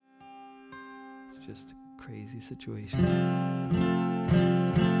just a crazy situation.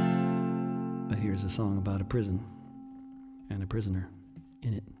 But here's a song about a prison and a prisoner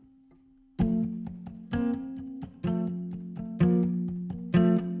in it.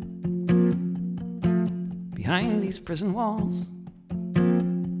 Behind these prison walls,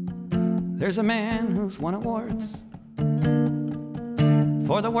 there's a man who's won awards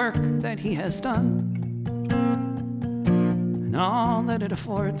for the work that he has done and all that it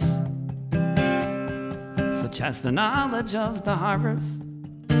affords, such as the knowledge of the horrors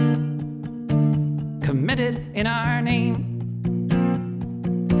committed in our name.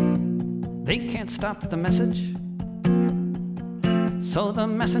 They can't stop the message, so the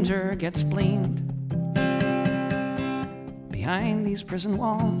messenger gets blamed. Behind these prison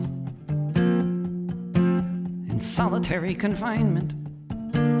walls, in solitary confinement,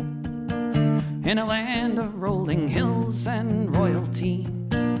 in a land of rolling hills and royalty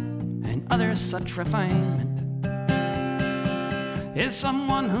and other such refinement, is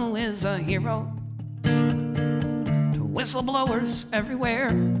someone who is a hero to whistleblowers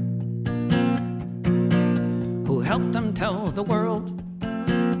everywhere, who helped them tell the world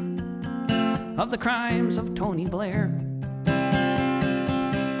of the crimes of Tony Blair.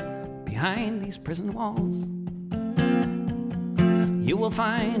 Behind these prison walls, you will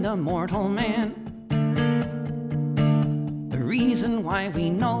find a mortal man, the reason why we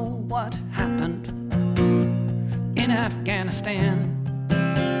know what happened in Afghanistan,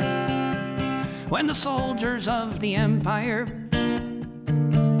 when the soldiers of the empire,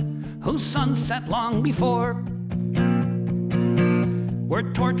 whose sun set long before, were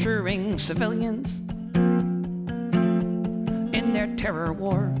torturing civilians in their terror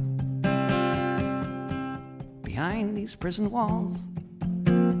war. Behind these prison walls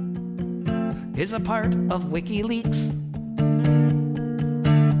is a part of WikiLeaks,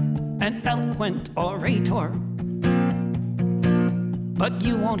 an eloquent orator, but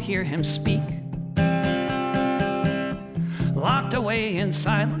you won't hear him speak. Locked away in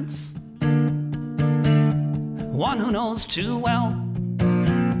silence, one who knows too well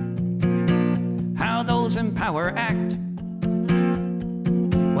how those in power act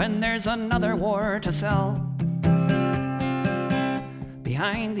when there's another war to sell.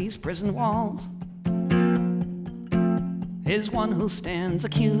 Behind these prison walls is one who stands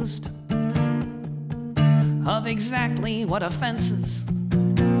accused of exactly what offenses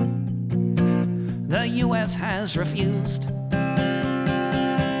the U.S. has refused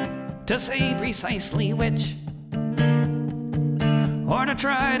to say precisely which, or to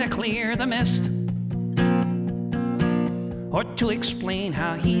try to clear the mist, or to explain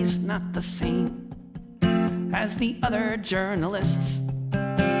how he's not the same as the other journalists.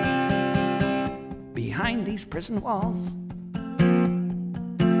 Behind these prison walls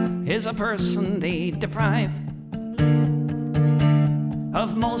is a person they deprive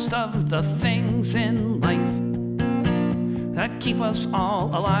of most of the things in life that keep us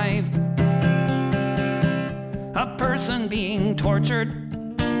all alive. A person being tortured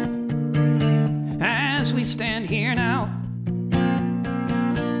as we stand here now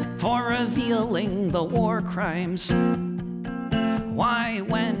for revealing the war crimes. Why,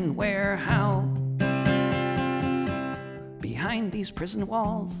 when, where, how? Behind these prison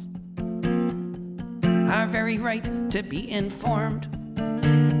walls, our very right to be informed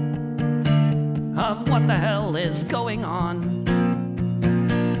of what the hell is going on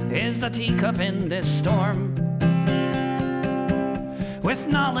is the teacup in this storm. With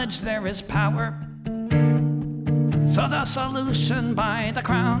knowledge there is power, so the solution by the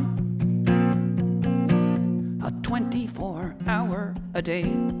crown, a 24-hour a day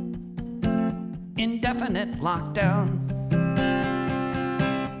indefinite lockdown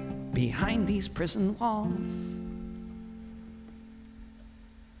behind these prison walls.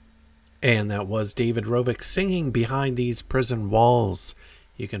 And that was David Rovic singing Behind These Prison Walls.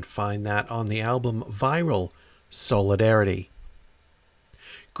 You can find that on the album Viral Solidarity.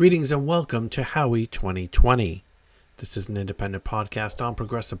 Greetings and welcome to Howie 2020. This is an independent podcast on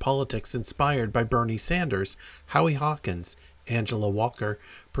progressive politics inspired by Bernie Sanders, Howie Hawkins, Angela Walker,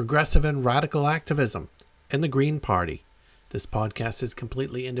 progressive and radical activism, and the Green Party. This podcast is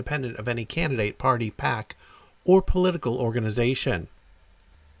completely independent of any candidate, party, PAC, or political organization.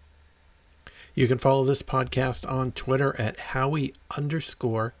 You can follow this podcast on Twitter at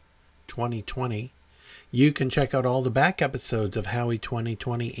Howie_2020. You can check out all the back episodes of Howie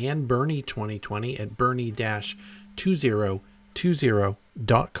 2020 and Bernie 2020 at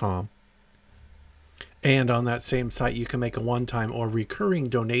Bernie-2020.com. And on that same site, you can make a one-time or recurring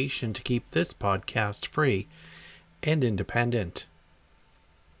donation to keep this podcast free and independent.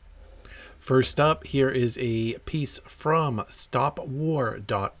 First up, here is a piece from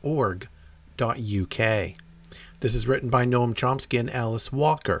stopwar.org.uk. This is written by Noam Chomsky and Alice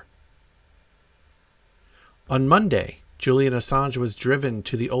Walker. On Monday, Julian Assange was driven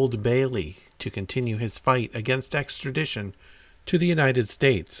to the Old Bailey to continue his fight against extradition to the United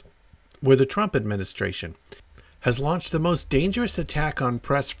States, where the Trump administration has launched the most dangerous attack on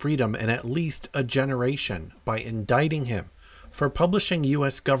press freedom in at least a generation by indicting him for publishing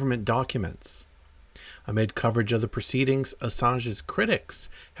U.S. government documents. Amid coverage of the proceedings, Assange's critics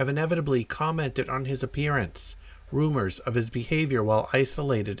have inevitably commented on his appearance, rumors of his behavior while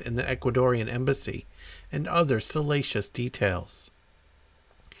isolated in the Ecuadorian embassy, and other salacious details.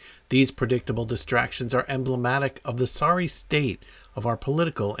 These predictable distractions are emblematic of the sorry state of our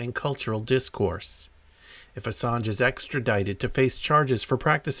political and cultural discourse. If Assange is extradited to face charges for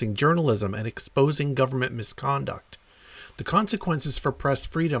practicing journalism and exposing government misconduct, the consequences for press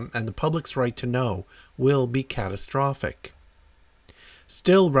freedom and the public's right to know will be catastrophic.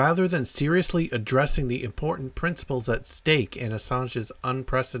 Still, rather than seriously addressing the important principles at stake in Assange's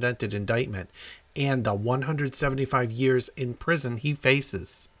unprecedented indictment and the 175 years in prison he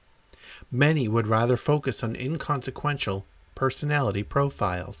faces, many would rather focus on inconsequential personality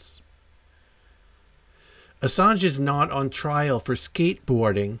profiles. Assange is not on trial for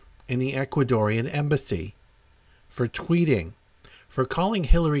skateboarding in the Ecuadorian embassy, for tweeting, for calling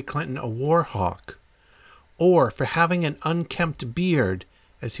Hillary Clinton a war hawk, or for having an unkempt beard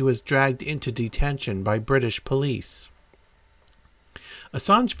as he was dragged into detention by British police.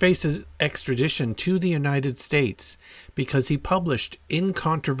 Assange faces extradition to the United States because he published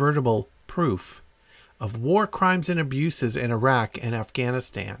incontrovertible proof of war crimes and abuses in Iraq and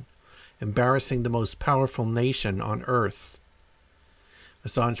Afghanistan, embarrassing the most powerful nation on earth.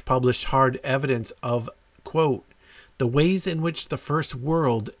 Assange published hard evidence of, quote, the ways in which the First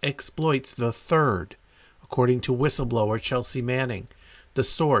World exploits the Third, according to whistleblower Chelsea Manning, the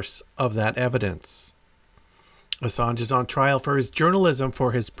source of that evidence. Assange is on trial for his journalism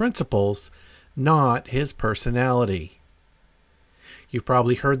for his principles, not his personality. You've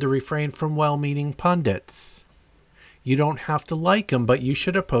probably heard the refrain from well-meaning pundits. You don't have to like him, but you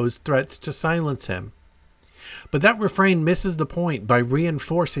should oppose threats to silence him. But that refrain misses the point by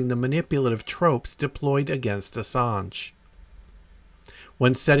reinforcing the manipulative tropes deployed against Assange.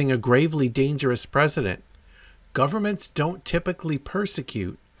 When setting a gravely dangerous precedent, governments don't typically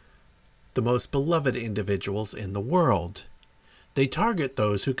persecute the most beloved individuals in the world. They target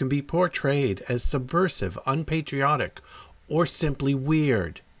those who can be portrayed as subversive, unpatriotic, or simply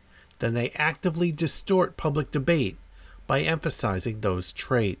weird. Then they actively distort public debate by emphasizing those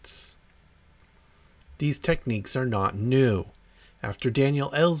traits. These techniques are not new. After Daniel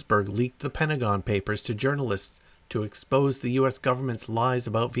Ellsberg leaked the Pentagon Papers to journalists to expose the U.S. government's lies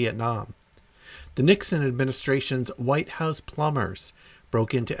about Vietnam, the Nixon administration's White House plumbers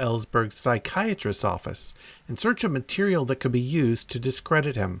broke into Ellsberg's psychiatrist's office in search of material that could be used to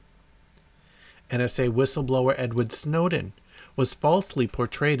discredit him. NSA whistleblower Edward Snowden was falsely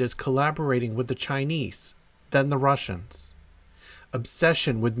portrayed as collaborating with the Chinese, then the Russians.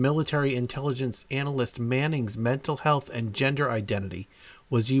 Obsession with military intelligence analyst Manning's mental health and gender identity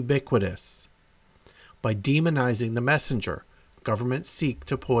was ubiquitous. By demonizing the messenger, governments seek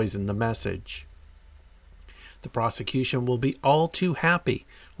to poison the message. The prosecution will be all too happy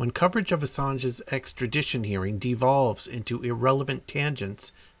when coverage of Assange's extradition hearing devolves into irrelevant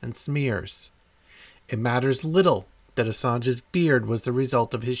tangents and smears. It matters little that Assange's beard was the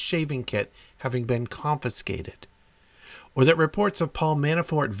result of his shaving kit having been confiscated, or that reports of Paul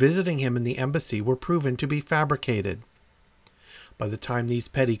Manafort visiting him in the embassy were proven to be fabricated. By the time these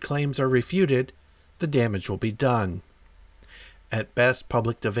petty claims are refuted, the damage will be done. At best,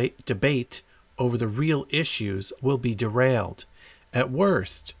 public debate over the real issues will be derailed. At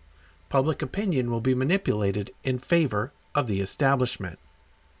worst, public opinion will be manipulated in favor of the establishment.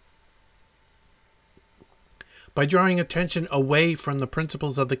 By drawing attention away from the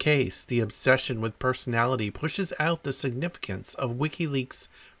principles of the case, the obsession with personality pushes out the significance of WikiLeaks'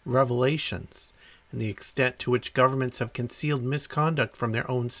 revelations and the extent to which governments have concealed misconduct from their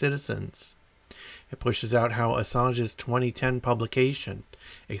own citizens. It pushes out how Assange's 2010 publication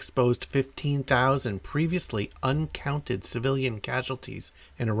exposed 15,000 previously uncounted civilian casualties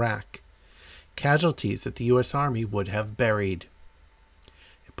in Iraq, casualties that the U.S. Army would have buried.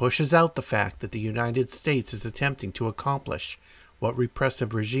 It pushes out the fact that the United States is attempting to accomplish what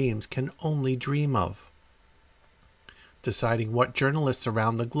repressive regimes can only dream of: deciding what journalists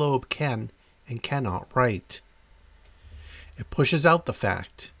around the globe can and cannot write. It pushes out the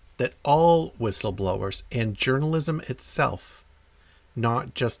fact that all whistleblowers and journalism itself,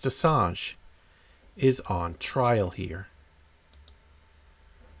 not just Assange, is on trial here.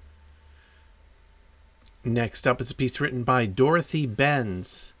 Next up is a piece written by Dorothy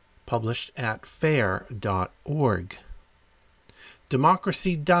Benz, published at fair.org.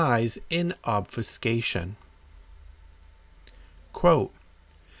 Democracy dies in obfuscation. Quote,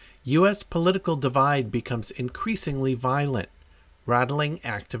 U.S. political divide becomes increasingly violent, rattling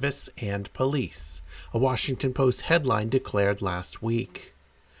activists and police, a Washington Post headline declared last week.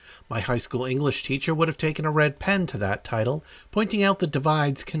 My high school English teacher would have taken a red pen to that title, pointing out that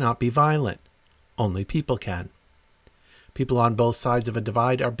divides cannot be violent. Only people can. People on both sides of a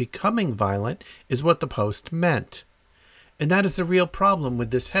divide are becoming violent, is what the Post meant. And that is the real problem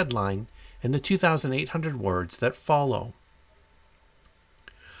with this headline and the 2,800 words that follow.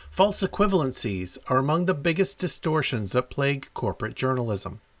 False equivalencies are among the biggest distortions that plague corporate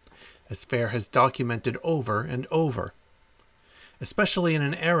journalism, as FAIR has documented over and over, especially in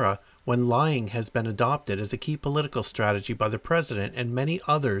an era when lying has been adopted as a key political strategy by the president and many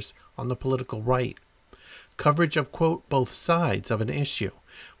others on the political right. Coverage of, quote, both sides of an issue,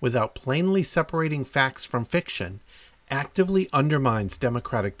 without plainly separating facts from fiction, actively undermines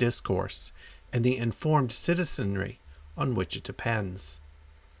democratic discourse and the informed citizenry on which it depends.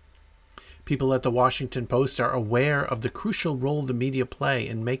 People at the Washington Post are aware of the crucial role the media play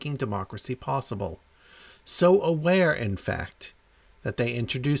in making democracy possible. So aware, in fact, that they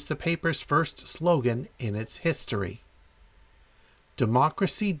introduced the paper's first slogan in its history.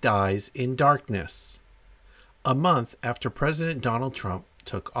 Democracy dies in darkness, a month after President Donald Trump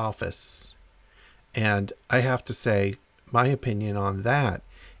took office. And I have to say, my opinion on that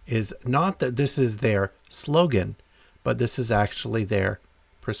is not that this is their slogan, but this is actually their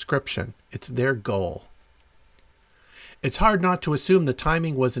prescription. It's their goal. It's hard not to assume the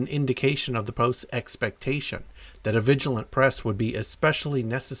timing was an indication of the Post's expectation that a vigilant press would be especially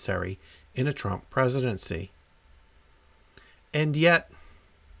necessary in a Trump presidency. And yet,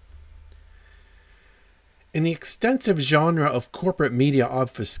 in the extensive genre of corporate media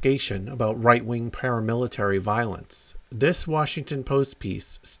obfuscation about right-wing paramilitary violence, this Washington Post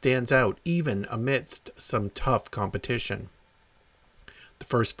piece stands out even amidst some tough competition. The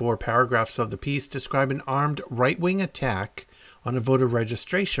first 4 paragraphs of the piece describe an armed right-wing attack on a voter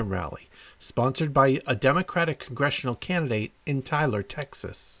registration rally sponsored by a Democratic congressional candidate in Tyler,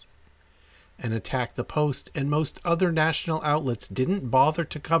 Texas. An attack the Post and most other national outlets didn't bother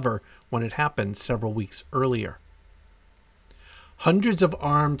to cover when it happened several weeks earlier. Hundreds of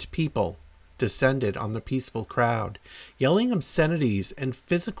armed people descended on the peaceful crowd, yelling obscenities and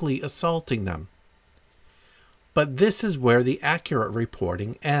physically assaulting them. But this is where the accurate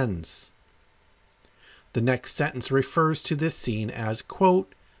reporting ends. The next sentence refers to this scene as,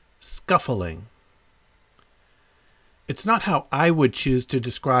 quote, scuffling. It's not how I would choose to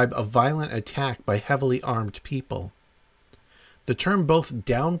describe a violent attack by heavily armed people. The term both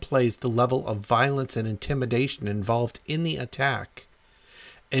downplays the level of violence and intimidation involved in the attack,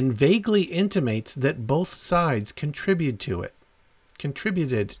 and vaguely intimates that both sides contributed to it.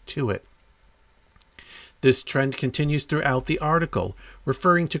 This trend continues throughout the article,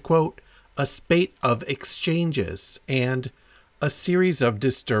 referring to, quote, a spate of exchanges and a series of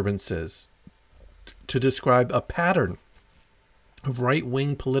disturbances to describe a pattern of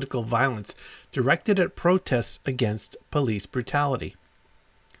right-wing political violence directed at protests against police brutality.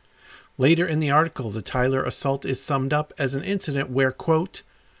 Later in the article, the Tyler assault is summed up as an incident where, quote,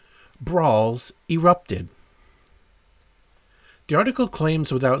 brawls erupted. The article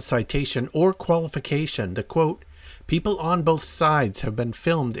claims without citation or qualification that, quote, people on both sides have been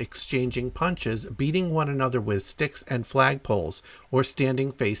filmed exchanging punches, beating one another with sticks and flagpoles, or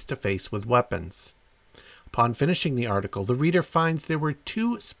standing face to face with weapons. Upon finishing the article, the reader finds there were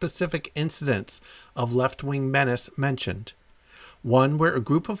 2 specific incidents of left-wing menace mentioned. One where a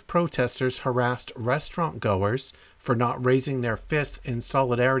group of protesters harassed restaurant goers for not raising their fists in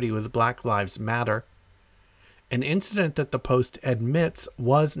solidarity with Black Lives Matter, an incident that the Post admits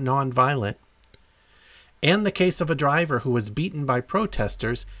was nonviolent, and the case of a driver who was beaten by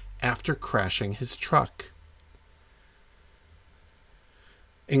protesters after crashing his truck.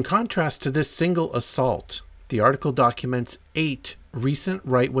 In contrast to this single assault, the article documents 8 recent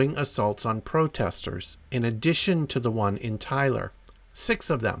right-wing assaults on protesters, in addition to the one in Tyler, 6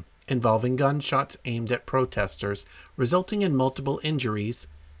 of them involving gunshots aimed at protesters, resulting in multiple injuries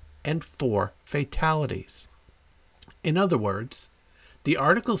and 4 fatalities. In other words, the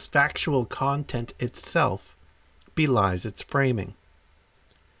article's factual content itself belies its framing.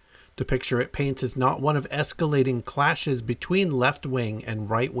 The picture it paints is not one of escalating clashes between left-wing and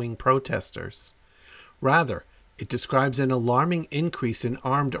right-wing protesters. Rather, It describes an alarming increase in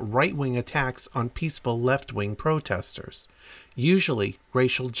armed right-wing attacks on peaceful left-wing protesters, usually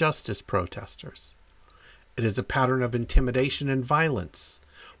racial justice protesters. It is a pattern of intimidation and violence,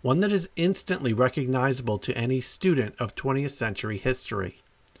 one that is instantly recognizable to any student of 20th century history.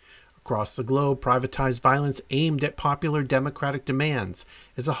 Across the globe, privatized violence aimed at popular democratic demands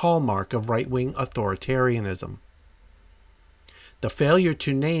is a hallmark of right-wing authoritarianism. The failure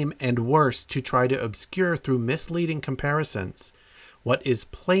to name, and worse, to try to obscure through misleading comparisons, what is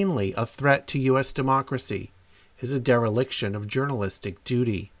plainly a threat to U.S. democracy is a dereliction of journalistic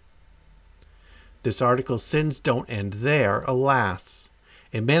duty. This article's sins don't end there, alas.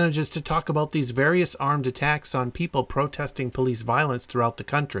 It manages to talk about these various armed attacks on people protesting police violence throughout the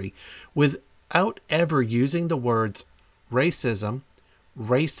country without ever using the words racism,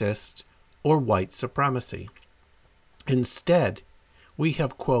 racist, or white supremacy. Instead, we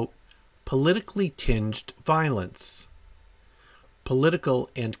have, quote, politically tinged violence, political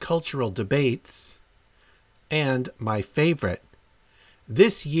and cultural debates, and, my favorite,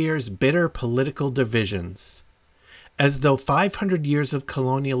 this year's bitter political divisions, as though 500 years of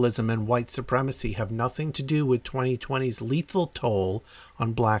colonialism and white supremacy have nothing to do with 2020's lethal toll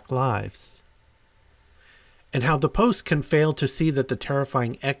on Black lives. And how the Post can fail to see that the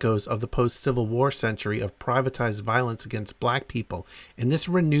terrifying echoes of the post-Civil War century of privatized violence against Black people in this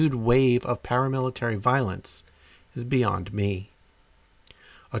renewed wave of paramilitary violence is beyond me.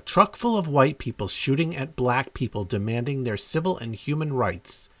 A truck full of white people shooting at Black people demanding their civil and human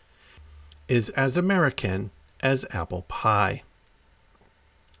rights is as American as apple pie.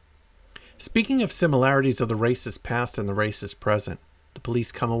 Speaking of similarities of the racist past and the racist present, the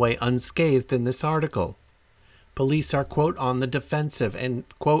police come away unscathed in this article. Police are, quote, on the defensive and,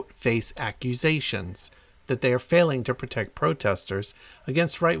 quote, face accusations that they are failing to protect protesters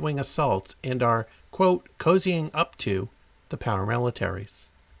against right-wing assaults and are, quote, cozying up to the paramilitaries.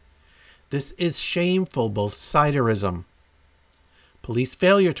 This is shameful both-siderism. Police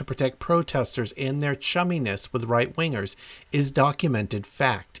failure to protect protesters and their chumminess with right-wingers is documented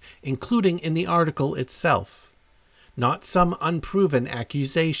fact, including in the article itself, not some unproven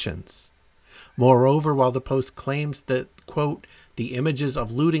accusations. Moreover, while the Post claims that, quote, the images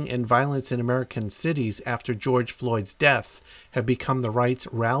of looting and violence in American cities after George Floyd's death have become the right's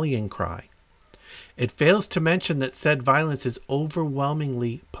rallying cry, it fails to mention that said violence is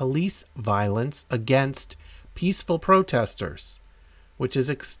overwhelmingly police violence against peaceful protesters, which is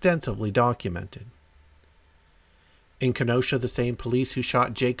extensively documented. In Kenosha, the same police who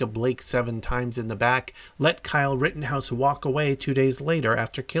shot Jacob Blake 7 times in the back let Kyle Rittenhouse walk away 2 days later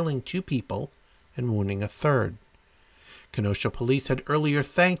after killing 2 people and wounding a 3rd. Kenosha police had earlier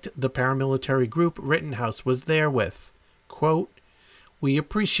thanked the paramilitary group Rittenhouse was there with. Quote, "We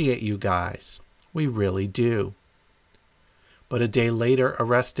appreciate you guys. We really do." But a day later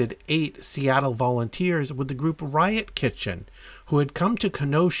arrested 8 Seattle volunteers with the group Riot Kitchen, who had come to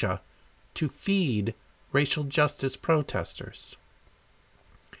Kenosha to feed racial justice protesters.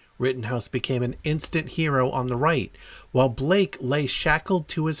 Rittenhouse became an instant hero on the right, while Blake lay shackled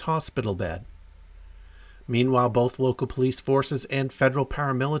to his hospital bed. Meanwhile, both local police forces and federal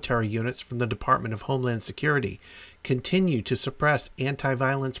paramilitary units from the Department of Homeland Security continue to suppress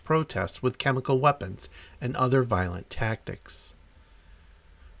anti-violence protests with chemical weapons and other violent tactics.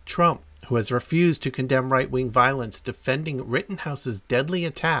 Trump, who has refused to condemn right-wing violence, defending Rittenhouse's deadly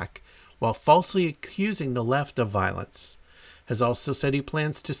attack while falsely accusing the left of violence, has also said he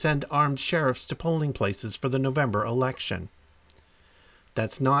plans to send armed sheriffs to polling places for the November election.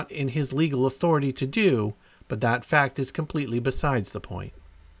 That's not in his legal authority to do, but that fact is completely besides the point.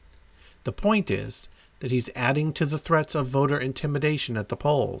 The point is that he's adding to the threats of voter intimidation at the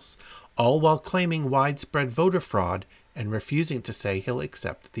polls, all while claiming widespread voter fraud and refusing to say he'll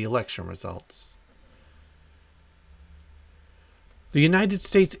accept the election results. The United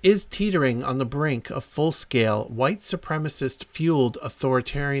States is teetering on the brink of full-scale, white supremacist-fueled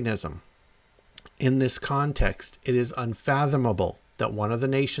authoritarianism. In this context, it is unfathomable that one of the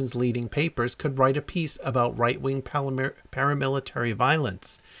nation's leading papers could write a piece about right-wing paramilitary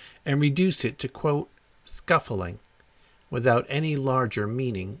violence and reduce it to, quote, scuffling, without any larger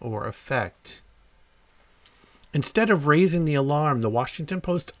meaning or effect. Instead of raising the alarm, the Washington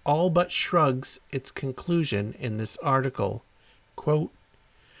Post all but shrugs its conclusion in this article. Quote,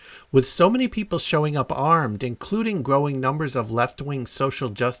 with so many people showing up armed, including growing numbers of left-wing social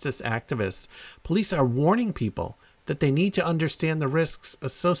justice activists, police are warning people that they need to understand the risks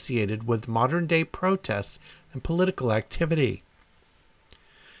associated with modern-day protests and political activity.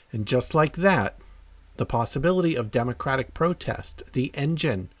 And just like that, the possibility of democratic protest, the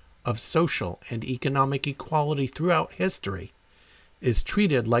engine of social and economic equality throughout history is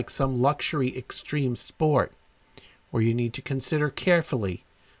treated like some luxury extreme sport where you need to consider carefully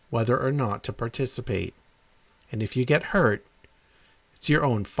whether or not to participate. And if you get hurt, it's your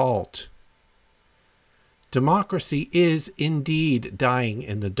own fault. Democracy is indeed dying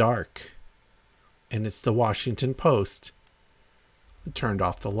in the dark. And it's the Washington Post that turned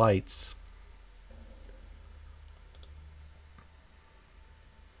off the lights.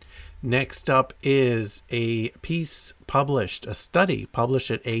 Next up is a piece published, a study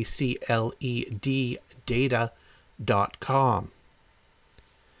published at acleddata.com.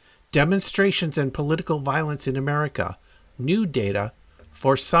 Demonstrations and political violence in America, new data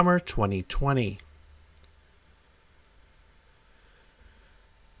for summer 2020.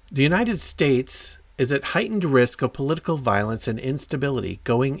 The United States is at heightened risk of political violence and instability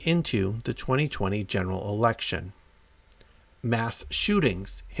going into the 2020 general election. Mass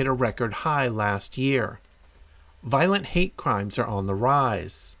shootings hit a record high last year. Violent hate crimes are on the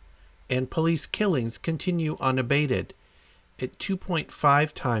rise, and police killings continue unabated at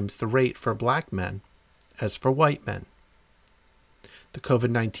 2.5 times the rate for black men as for white men. The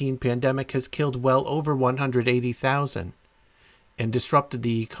COVID-19 pandemic has killed well over 180,000 and disrupted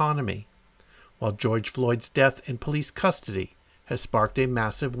the economy, while George Floyd's death in police custody has sparked a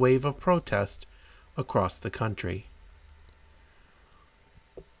massive wave of protest across the country.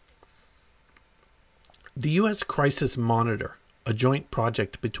 The U.S. Crisis Monitor, a joint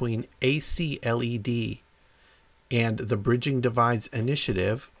project between ACLED and the Bridging Divides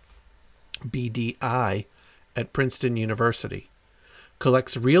Initiative, BDI, at Princeton University,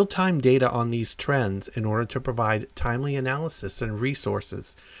 collects real-time data on these trends in order to provide timely analysis and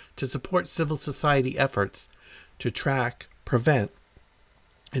resources to support civil society efforts to track, prevent,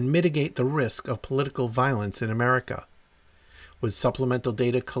 and mitigate the risk of political violence in America, with supplemental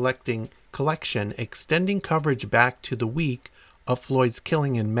data collection extending coverage back to the week of Floyd's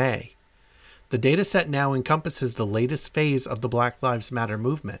killing in May. The dataset now encompasses the latest phase of the Black Lives Matter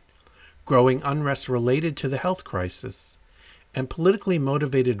movement, growing unrest related to the health crisis, and politically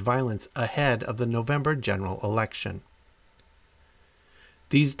motivated violence ahead of the November general election.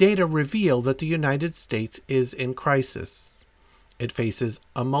 These data reveal that the United States is in crisis. It faces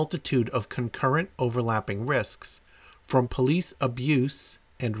a multitude of concurrent overlapping risks, from police abuse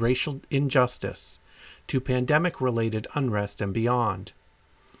and racial injustice to pandemic-related unrest and beyond,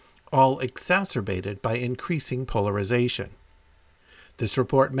 all exacerbated by increasing polarization. This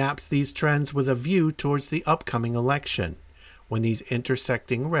report maps these trends with a view towards the upcoming election, when these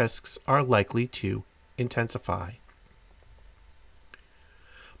intersecting risks are likely to intensify.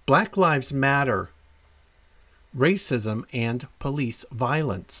 Black Lives Matter, Racism and Police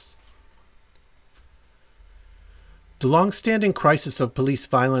Violence. The long-standing crisis of police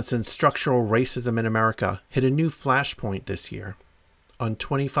violence and structural racism in America hit a new flashpoint this year. On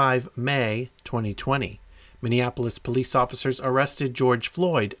 25 May 2020, Minneapolis police officers arrested George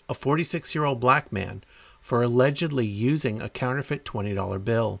Floyd, a 46-year-old black man, for allegedly using a counterfeit $20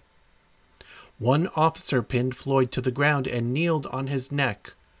 bill. One officer pinned Floyd to the ground and kneeled on his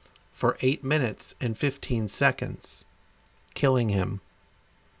neck for 8 minutes and 15 seconds, killing him.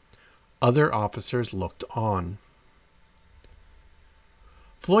 Other officers looked on.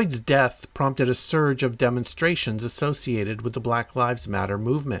 Floyd's death prompted a surge of demonstrations associated with the Black Lives Matter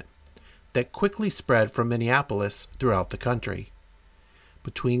movement that quickly spread from Minneapolis throughout the country.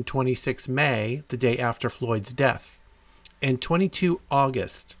 Between 26 May, the day after Floyd's death, and 22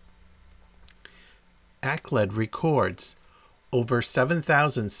 August, ACLED records over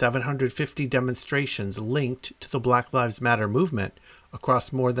 7,750 demonstrations linked to the Black Lives Matter movement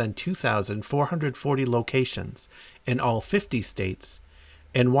across more than 2,440 locations in all 50 states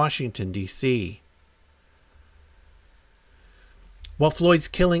and Washington, D.C. While Floyd's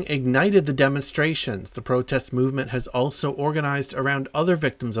killing ignited the demonstrations, the protest movement has also organized around other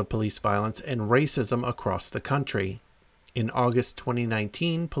victims of police violence and racism across the country. In August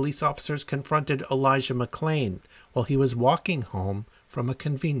 2019, police officers confronted Elijah McClain while he was walking home from a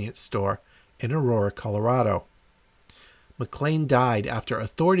convenience store in Aurora, Colorado. McClain died after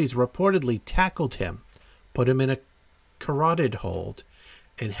authorities reportedly tackled him, put him in a carotid hold,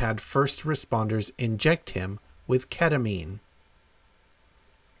 and had first responders inject him with ketamine.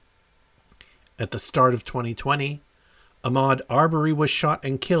 At the start of 2020, Ahmaud Arbery was shot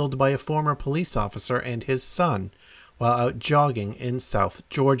and killed by a former police officer and his son while out jogging in South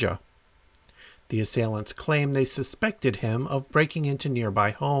Georgia. The assailants claim they suspected him of breaking into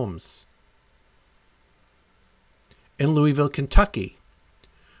nearby homes. In Louisville, Kentucky,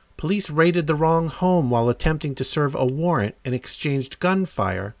 police raided the wrong home while attempting to serve a warrant and exchanged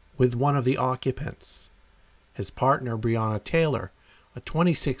gunfire with one of the occupants. His partner, Breonna Taylor, a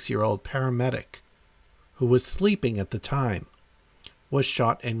 26-year-old paramedic who was sleeping at the time, was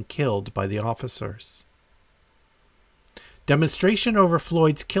shot and killed by the officers. Demonstrations over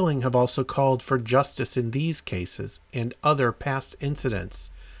Floyd's killing have also called for justice in these cases and other past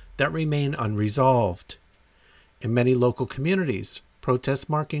incidents that remain unresolved. In many local communities, protests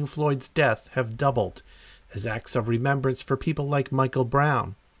marking Floyd's death have doubled as acts of remembrance for people like Michael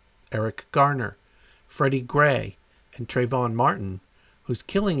Brown, Eric Garner, Freddie Gray, and Trayvon Martin, whose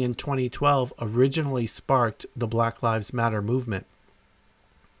killing in 2012 originally sparked the Black Lives Matter movement.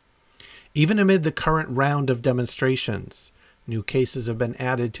 Even amid the current round of demonstrations, new cases have been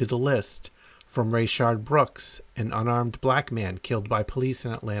added to the list, from Rayshard Brooks, an unarmed black man killed by police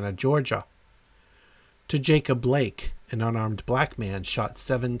in Atlanta, Georgia, to Jacob Blake, an unarmed black man shot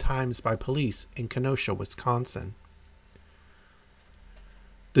 7 times by police in Kenosha, Wisconsin.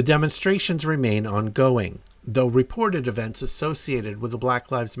 The demonstrations remain ongoing, though reported events associated with the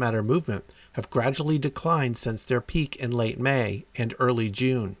Black Lives Matter movement have gradually declined since their peak in late May and early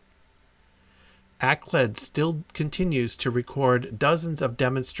June. ACLED still continues to record dozens of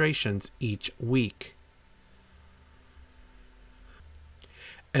demonstrations each week.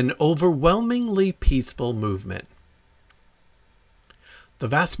 An overwhelmingly peaceful movement. The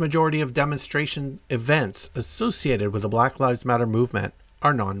vast majority of demonstration events associated with the Black Lives Matter movement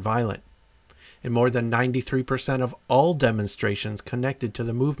are nonviolent. In more than 93% of all demonstrations connected to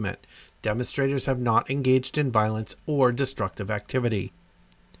the movement, demonstrators have not engaged in violence or destructive activity.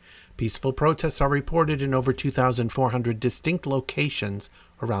 Peaceful protests are reported in over 2,400 distinct locations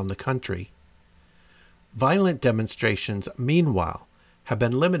around the country. Violent demonstrations, meanwhile, have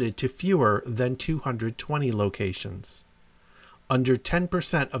been limited to fewer than 220 locations, under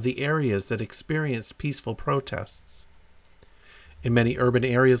 10% of the areas that experienced peaceful protests. In many urban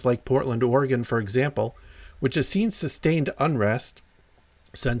areas like Portland, Oregon, for example, which has seen sustained unrest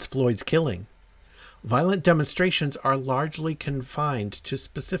since Floyd's killing, violent demonstrations are largely confined to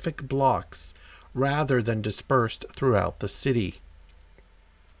specific blocks rather than dispersed throughout the city.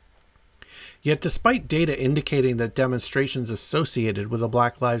 Yet despite data indicating that demonstrations associated with the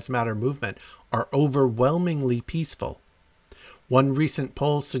Black Lives Matter movement are overwhelmingly peaceful, one recent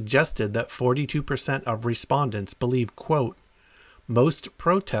poll suggested that 42% of respondents believe, quote, most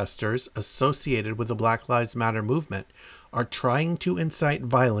protesters associated with the Black Lives Matter movement are trying to incite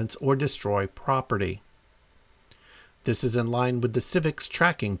violence or destroy property. This is in line with the Civics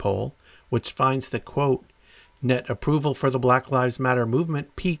Tracking Poll, which finds that, quote, net approval for the Black Lives Matter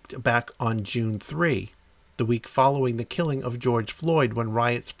movement peaked back on June 3, the week following the killing of George Floyd when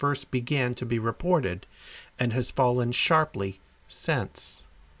riots first began to be reported, and has fallen sharply since.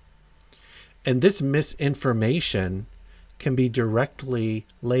 And this misinformation can be directly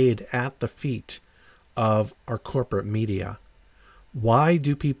laid at the feet of our corporate media. Why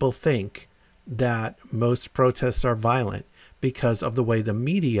do people think that most protests are violent? Because of the way the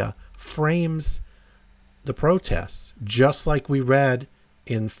media frames the protests, just like we read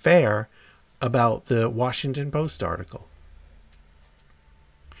in FAIR about the Washington Post article.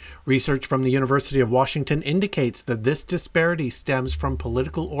 Research from the University of Washington indicates that this disparity stems from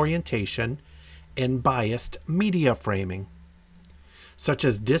political orientation and biased media framing, such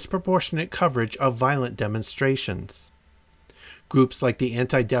as disproportionate coverage of violent demonstrations. Groups like the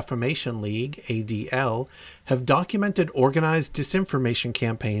Anti-Defamation League, ADL, have documented organized disinformation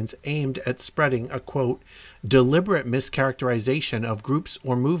campaigns aimed at spreading a, quote, deliberate mischaracterization of groups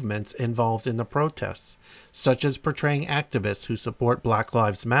or movements involved in the protests, such as portraying activists who support Black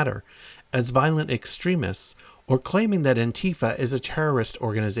Lives Matter as violent extremists, or claiming that Antifa is a terrorist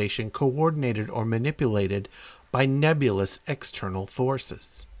organization coordinated or manipulated by nebulous external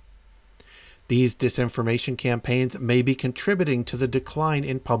forces. These disinformation campaigns may be contributing to the decline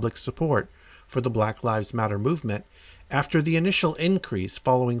in public support for the Black Lives Matter movement after the initial increase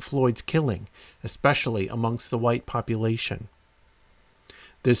following Floyd's killing, especially amongst the white population.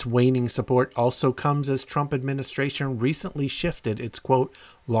 This waning support also comes as Trump administration recently shifted its, quote,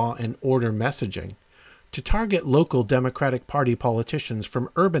 law and order messaging to target local Democratic Party politicians from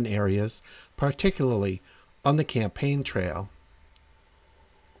urban areas, particularly on the campaign trail.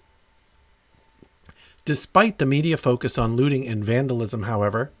 Despite the media focus on looting and vandalism,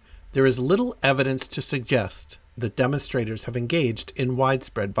 however, there is little evidence to suggest that demonstrators have engaged in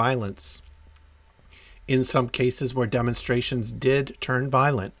widespread violence. In some cases where demonstrations did turn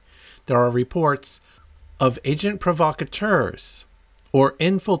violent, there are reports of agent provocateurs or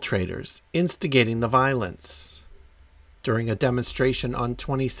infiltrators instigating the violence. During a demonstration on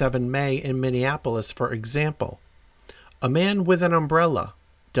 27 May in Minneapolis, for example, a man with an umbrella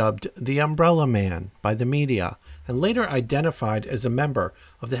dubbed the Umbrella Man by the media and later identified as a member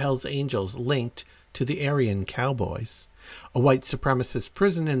of the Hells Angels linked to the Aryan Cowboys, a white supremacist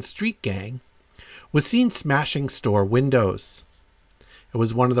prison and street gang, was seen smashing store windows. It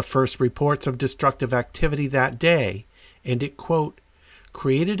was one of the first reports of destructive activity that day, and it, quote,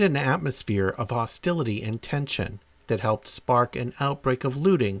 created an atmosphere of hostility and tension that helped spark an outbreak of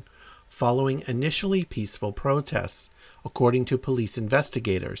looting following initially peaceful protests, according to police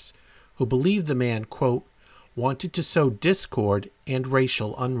investigators, who believed the man, quote, wanted to sow discord and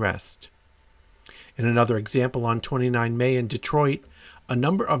racial unrest. In another example, on 29 May in Detroit, a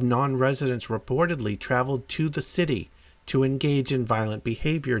number of non-residents reportedly traveled to the city to engage in violent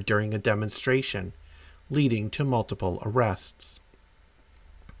behavior during a demonstration, leading to multiple arrests.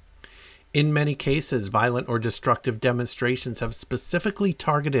 In many cases, violent or destructive demonstrations have specifically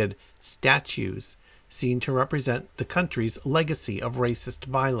targeted statues seen to represent the country's legacy of racist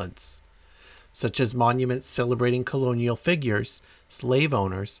violence, such as monuments celebrating colonial figures, slave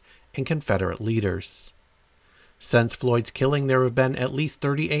owners, and Confederate leaders. Since Floyd's killing, there have been at least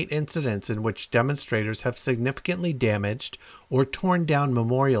 38 incidents in which demonstrators have significantly damaged or torn down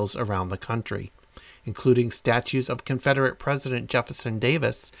memorials around the country, including statues of Confederate President Jefferson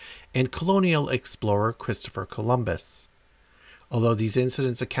Davis and colonial explorer Christopher Columbus. Although these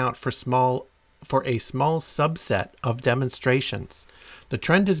incidents account for a small subset of demonstrations, the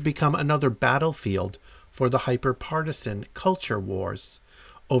trend has become another battlefield for the hyper-partisan culture wars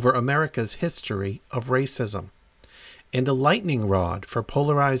over America's history of racism, and a lightning rod for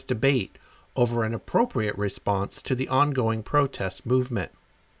polarized debate over an appropriate response to the ongoing protest movement.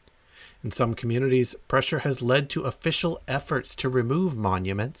 In some communities, pressure has led to official efforts to remove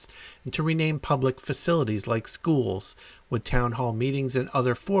monuments and to rename public facilities like schools, with town hall meetings and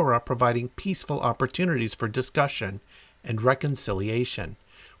other fora providing peaceful opportunities for discussion and reconciliation,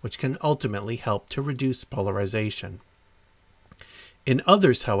 which can ultimately help to reduce polarization. In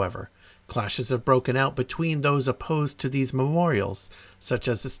others, however, clashes have broken out between those opposed to these memorials, such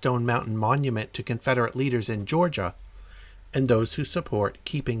as the Stone Mountain Monument to Confederate leaders in Georgia, and those who support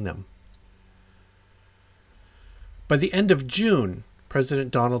keeping them. By the end of June,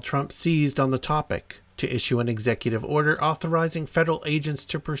 President Donald Trump seized on the topic to issue an executive order authorizing federal agents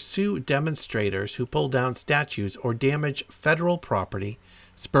to pursue demonstrators who pull down statues or damage federal property,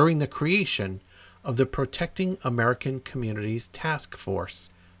 spurring the creation of the Protecting American Communities Task Force,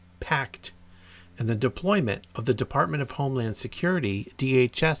 PACT, and the deployment of the Department of Homeland Security,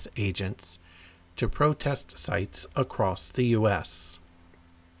 DHS, agents to protest sites across the U.S.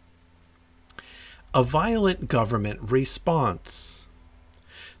 A violent government response.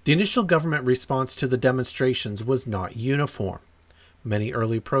 The initial government response to the demonstrations was not uniform. Many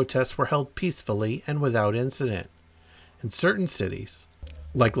early protests were held peacefully and without incident. In certain cities,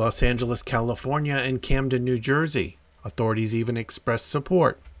 like Los Angeles, California, and Camden, New Jersey, authorities even expressed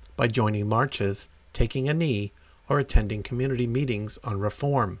support by joining marches, taking a knee, or attending community meetings on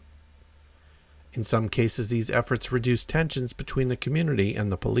reform. In some cases, these efforts reduced tensions between the community and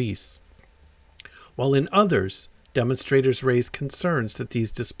the police, while in others, demonstrators raised concerns that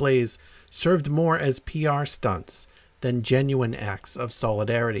these displays served more as PR stunts than genuine acts of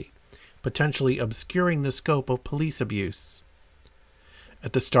solidarity, potentially obscuring the scope of police abuse.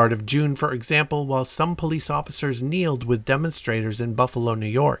 At the start of June, for example, while some police officers kneeled with demonstrators in Buffalo, New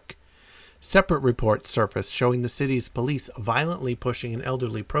York, separate reports surfaced showing the city's police violently pushing an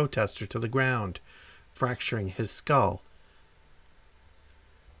elderly protester to the ground, fracturing his skull.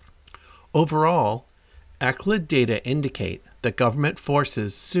 Overall, ACLED data indicate that government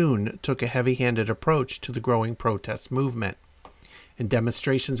forces soon took a heavy-handed approach to the growing protest movement. In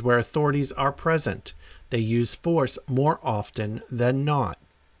demonstrations where authorities are present, they use force more often than not.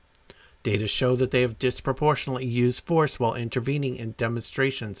 Data show that they have disproportionately used force while intervening in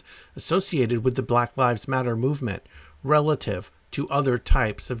demonstrations associated with the Black Lives Matter movement relative to other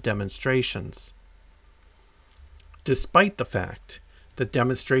types of demonstrations. Despite the fact that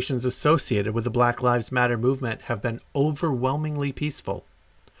demonstrations associated with the Black Lives Matter movement have been overwhelmingly peaceful,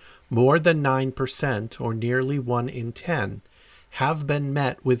 more than 9%, or nearly 1 in 10, have been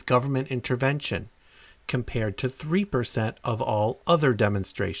met with government intervention, compared to 3% of all other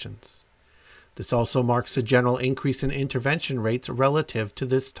demonstrations. This also marks a general increase in intervention rates relative to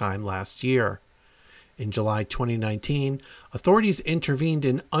this time last year. In July 2019, authorities intervened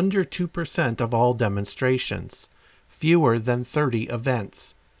in under 2% of all demonstrations, fewer than 30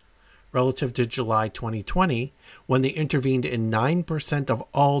 events, relative to July 2020, when they intervened in 9% of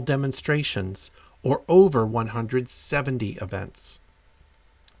all demonstrations, or over 170 events.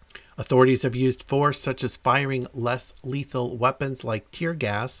 Authorities have used force such as firing less lethal weapons like tear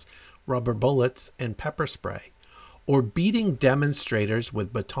gas, rubber bullets, and pepper spray, or beating demonstrators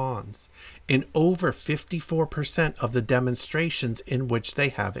with batons in over 54% of the demonstrations in which they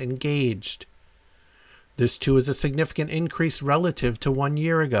have engaged. This too is a significant increase relative to 1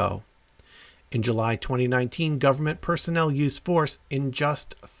 year ago. In July 2019, government personnel used force in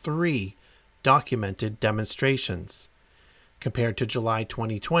just 3 documented demonstrations, compared to July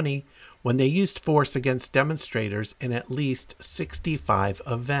 2020, when they used force against demonstrators in at least 65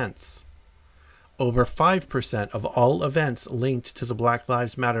 events. Over 5% of all events linked to the Black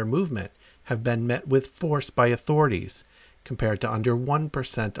Lives Matter movement have been met with force by authorities, compared to under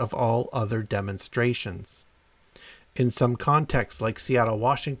 1% of all other demonstrations. In some contexts like Seattle,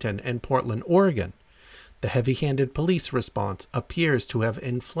 Washington, and Portland, Oregon, the heavy-handed police response appears to have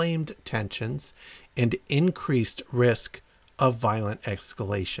inflamed tensions and increased risk of violent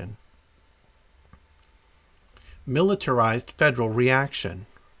escalation. Militarized federal reaction.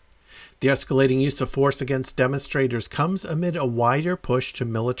 The escalating use of force against demonstrators comes amid a wider push to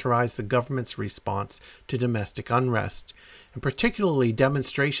militarize the government's response to domestic unrest, and particularly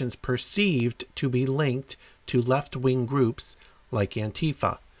demonstrations perceived to be linked to left-wing groups like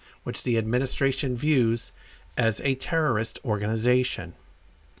Antifa, which the administration views as a terrorist organization.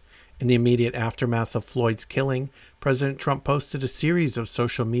 In the immediate aftermath of Floyd's killing, President Trump posted a series of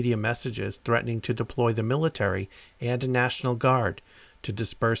social media messages threatening to deploy the military and National Guard to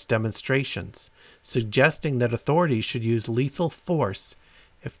disperse demonstrations, suggesting that authorities should use lethal force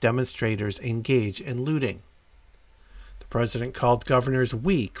if demonstrators engage in looting. The president called governors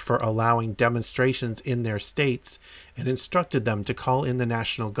weak for allowing demonstrations in their states and instructed them to call in the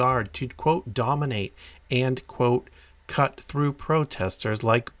National Guard to, quote, dominate and, quote, cut through protesters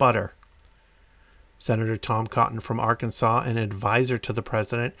like butter. Senator Tom Cotton from Arkansas, an advisor to the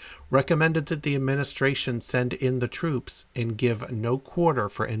president, recommended that the administration send in the troops and give no quarter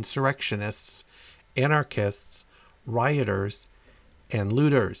for insurrectionists, anarchists, rioters, and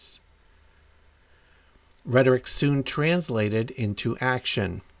looters. Rhetoric soon translated into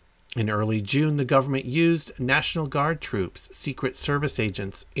action. In early June, the government used National Guard troops, Secret Service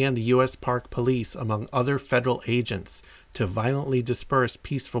agents, and the U.S. Park Police, among other federal agents, to violently disperse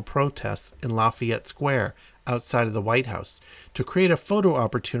peaceful protests in Lafayette Square outside of the White House to create a photo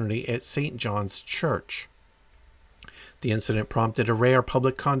opportunity at St. John's Church. The incident prompted a rare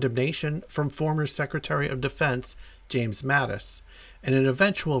public condemnation from former Secretary of Defense James Mattis and an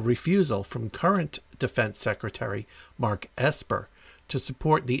eventual refusal from current Defense Secretary Mark Esper to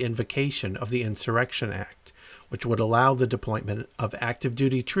support the invocation of the Insurrection Act, which would allow the deployment of active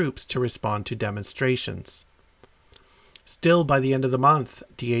duty troops to respond to demonstrations. Still, by the end of the month,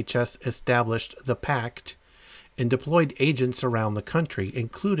 DHS established the Pact and deployed agents around the country,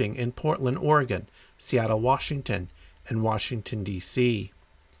 including in Portland, Oregon, Seattle, Washington, and Washington, D.C.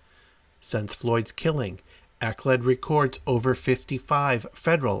 Since Floyd's killing, ACLED records over 55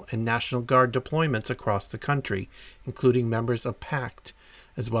 federal and National Guard deployments across the country, including members of PACT,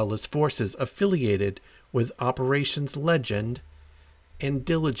 as well as forces affiliated with Operations Legend and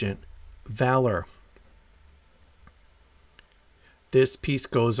Diligent Valor. This piece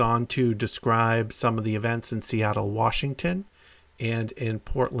goes on to describe some of the events in Seattle, Washington, and in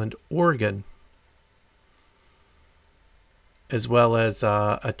Portland, Oregon, as well as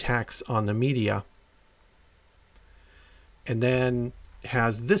attacks on the media. And then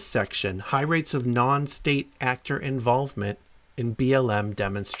has this section, high rates of non-state actor involvement in BLM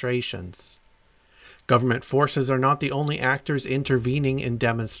demonstrations. Government forces are not the only actors intervening in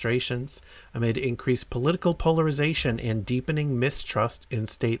demonstrations. Amid increased political polarization and deepening mistrust in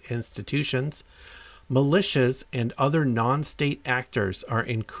state institutions, militias and other non-state actors are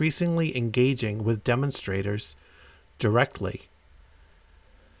increasingly engaging with demonstrators directly.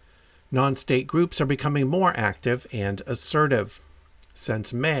 Non-state groups are becoming more active and assertive.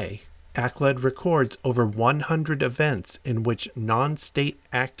 Since May, ACLED records over 100 events in which non-state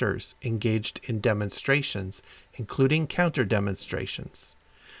actors engaged in demonstrations, including counter-demonstrations,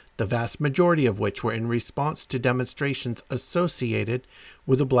 the vast majority of which were in response to demonstrations associated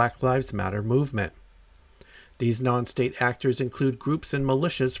with the Black Lives Matter movement. These non-state actors include groups and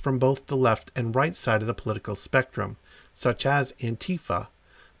militias from both the left and right side of the political spectrum, such as Antifa,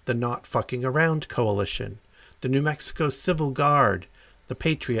 the Not Fucking Around Coalition, the New Mexico Civil Guard, the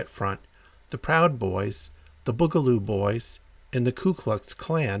Patriot Front, the Proud Boys, the Boogaloo Boys, and the Ku Klux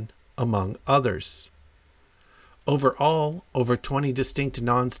Klan, among others. Overall, over 20 distinct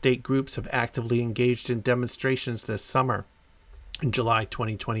non-state groups have actively engaged in demonstrations this summer, In July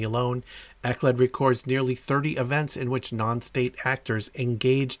 2020 alone, ECLED records nearly 30 events in which non-state actors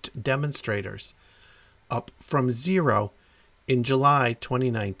engaged demonstrators, up from 0 in July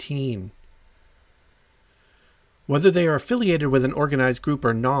 2019. Whether they are affiliated with an organized group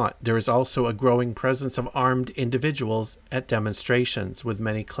or not, there is also a growing presence of armed individuals at demonstrations, with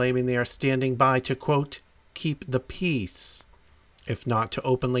many claiming they are standing by to, quote, keep the peace, if not to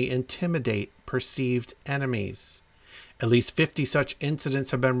openly intimidate perceived enemies. At least 50 such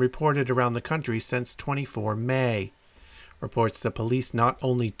incidents have been reported around the country since 24 May. Reports that police not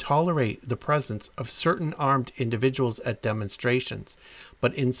only tolerate the presence of certain armed individuals at demonstrations,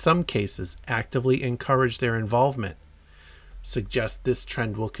 but in some cases actively encourage their involvement, suggest this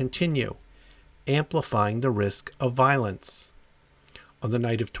trend will continue, amplifying the risk of violence. On the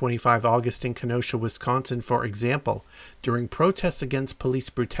night of 25 August in Kenosha, Wisconsin, for example, during protests against police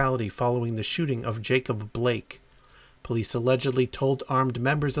brutality following the shooting of Jacob Blake, police allegedly told armed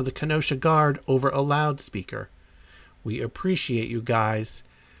members of the Kenosha Guard over a loudspeaker, "We appreciate you guys.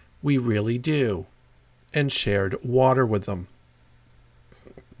 We really do," and shared water with them.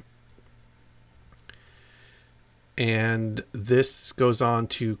 And this goes on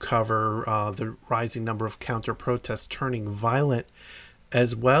to cover the rising number of counter-protests turning violent,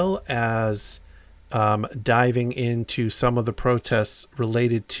 as well as diving into some of the protests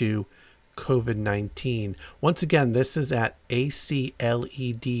related to COVID-19. Once again, this is at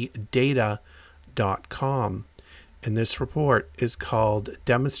acleddata.com. And this report is called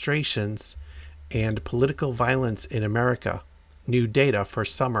Demonstrations and Political Violence in America, New Data for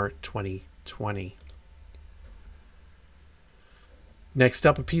Summer 2020. Next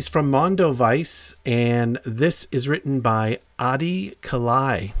up, a piece from Mondo Vice, and this is written by Adi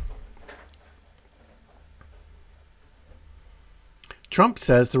Kalai. Trump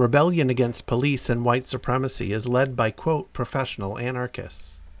says the rebellion against police and white supremacy is led by, quote, professional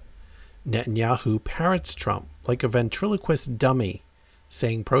anarchists. Netanyahu parrots Trump like a ventriloquist dummy,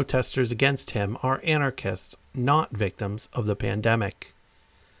 saying protesters against him are anarchists, not victims of the pandemic.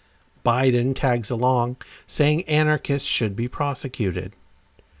 Biden tags along, saying anarchists should be prosecuted.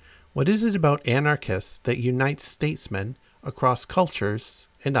 What is it about anarchists that unites statesmen across cultures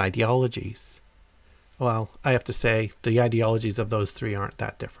and ideologies? Well, I have to say, the ideologies of those three aren't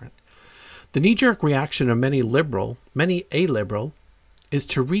that different. The knee-jerk reaction of many a-liberal, is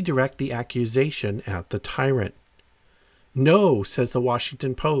to redirect the accusation at the tyrant. No, says the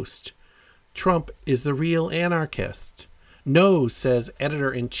Washington Post. Trump is the real anarchist. No, says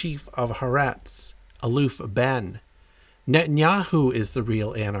editor-in-chief of Haaretz, Aluf Ben. Netanyahu is the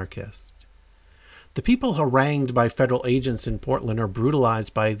real anarchist. The people harangued by federal agents in Portland or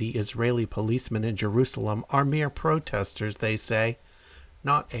brutalized by the Israeli policemen in Jerusalem are mere protesters, they say,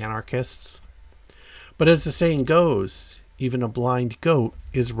 not anarchists. But as the saying goes, even a blind goat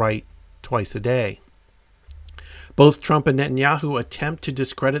is right twice a day. Both Trump and Netanyahu attempt to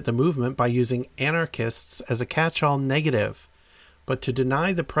discredit the movement by using anarchists as a catch-all negative, but to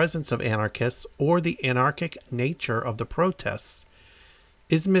deny the presence of anarchists or the anarchic nature of the protests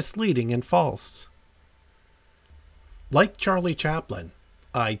is misleading and false. Like Charlie Chaplin,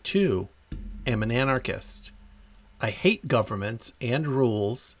 I too am an anarchist. I hate governments and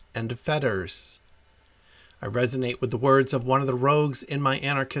rules and fetters. I resonate with the words of one of the rogues in my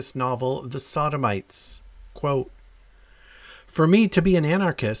anarchist novel, The Sodomites. Quote, "For me, to be an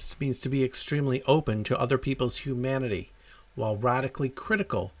anarchist means to be extremely open to other people's humanity, while radically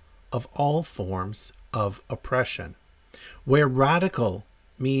critical of all forms of oppression." Where radical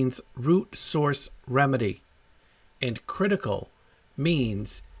means root source remedy, and critical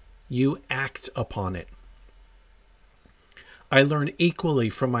means you act upon it. I learn equally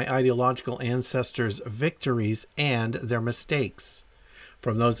from my ideological ancestors' victories and their mistakes.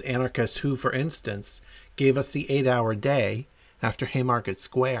 From those anarchists who, for instance, gave us the 8-hour day after Haymarket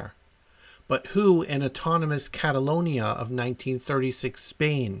Square, but who, in autonomous Catalonia of 1936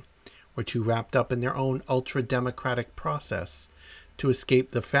 Spain, were too wrapped up in their own ultra-democratic process to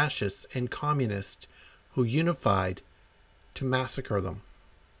escape the fascists and communists who unified to massacre them.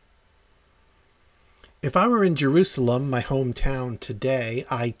 If I were in Jerusalem, my hometown, today,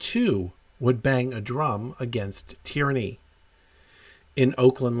 I too would bang a drum against tyranny. In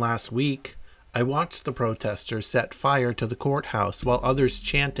Oakland last week, I watched the protesters set fire to the courthouse while others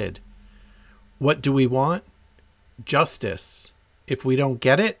chanted, "What do we want? Justice. If we don't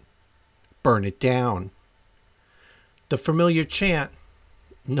get it, burn it down." The familiar chant,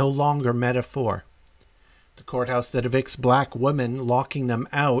 no longer metaphor. The courthouse that evicts black women, locking them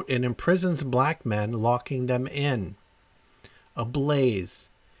out, and imprisons black men, locking them in. Ablaze,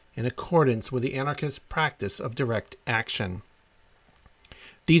 in accordance with the anarchist practice of direct action.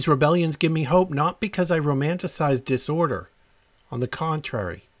 These rebellions give me hope not because I romanticize disorder. On the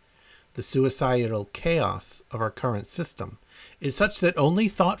contrary, the suicidal chaos of our current system is such that only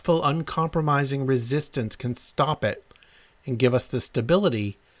thoughtful, uncompromising resistance can stop it and give us the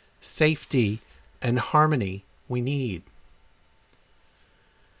stability, safety, and harmony we need.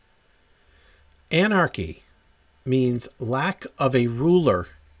 Anarchy means lack of a ruler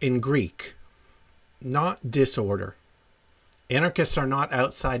in Greek, not disorder. Anarchists are not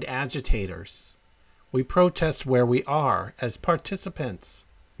outside agitators. We protest where we are as participants,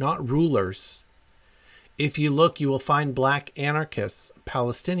 not rulers. If you look, you will find black anarchists,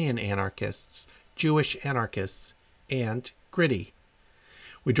 Palestinian anarchists, Jewish anarchists, and gritty.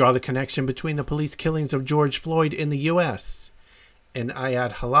 We draw the connection between the police killings of George Floyd in the U.S. and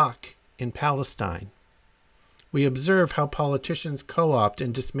Ayad Halak in Palestine. We observe how politicians co-opt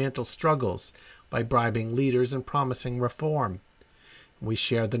and dismantle struggles by bribing leaders and promising reform. We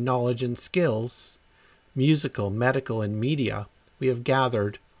share the knowledge and skills, musical, medical, and media, we have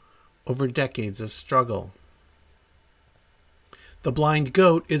gathered over decades of struggle. The blind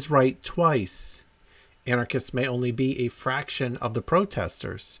goat is right twice. Anarchists may only be a fraction of the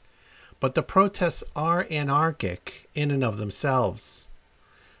protesters, but the protests are anarchic in and of themselves.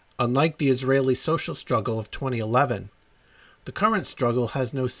 Unlike the Israeli social struggle of 2011, the current struggle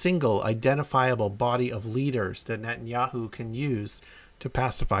has no single identifiable body of leaders that Netanyahu can use to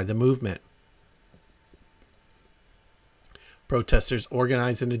pacify the movement. Protesters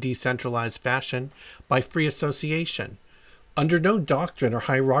organize in a decentralized fashion by free association, under no doctrine or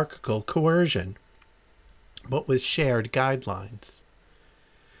hierarchical coercion, but with shared guidelines.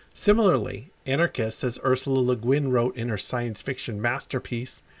 Similarly, anarchists, as Ursula Le Guin wrote in her science fiction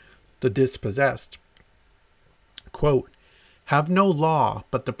masterpiece, The Dispossessed, quote, have no law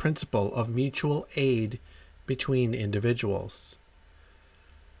but the principle of mutual aid between individuals.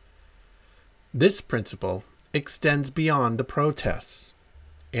 This principle extends beyond the protests.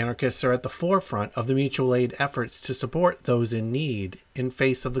 Anarchists are at the forefront of the mutual aid efforts to support those in need in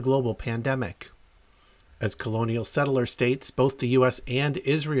face of the global pandemic. As colonial settler states, both the U.S. and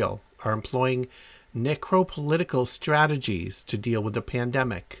Israel are employing necropolitical strategies to deal with the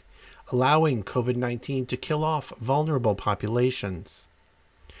pandemic, allowing COVID-19 to kill off vulnerable populations.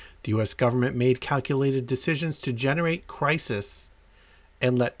 The U.S. government made calculated decisions to generate crisis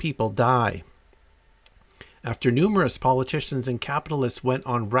and let people die. After numerous politicians and capitalists went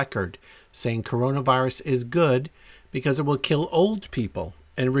on record saying coronavirus is good because it will kill old people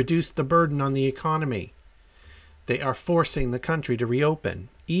and reduce the burden on the economy, they are forcing the country to reopen,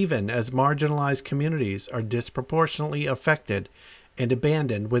 even as marginalized communities are disproportionately affected and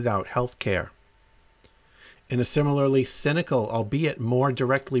abandoned without health care. In a similarly cynical, albeit more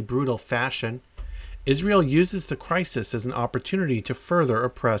directly brutal fashion, Israel uses the crisis as an opportunity to further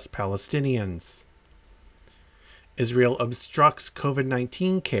oppress Palestinians. Israel obstructs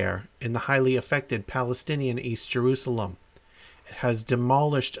COVID-19 care in the highly affected Palestinian East Jerusalem. It has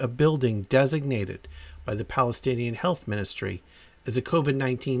demolished a building designated by the Palestinian Health Ministry as a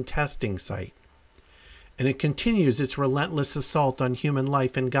COVID-19 testing site. And it continues its relentless assault on human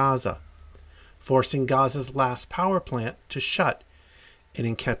life in Gaza, forcing Gaza's last power plant to shut and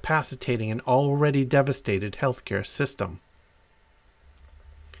incapacitating an already devastated healthcare system.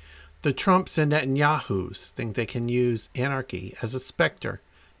 The Trumps and Netanyahus think they can use anarchy as a specter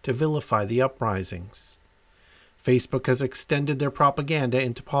to vilify the uprisings. Facebook has extended their propaganda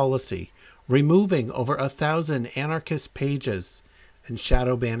into policy, removing over 1,000 anarchist pages and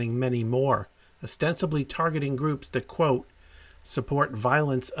shadow banning many more, ostensibly targeting groups that, quote, support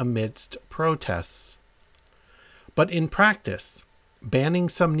violence amidst protests. But in practice, banning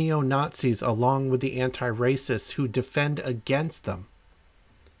some neo-Nazis along with the anti-racists who defend against them,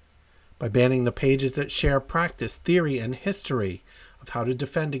 by banning the pages that share practice, theory, and history of how to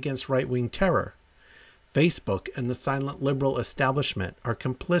defend against right-wing terror, Facebook and the silent liberal establishment are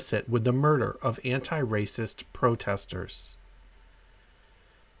complicit with the murder of anti-racist protesters.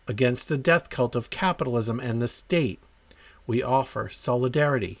 Against the death cult of capitalism and the state, we offer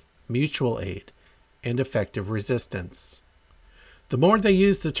solidarity, mutual aid, and effective resistance. The more they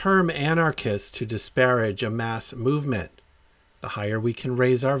use the term anarchist to disparage a mass movement, the higher we can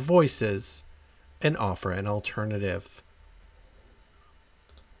raise our voices and offer an alternative.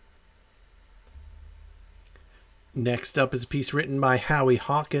 Next up is a piece written by Howie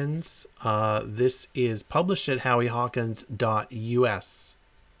Hawkins. This is published at howiehawkins.us.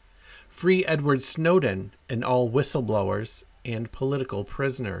 Free Edward Snowden and all whistleblowers and political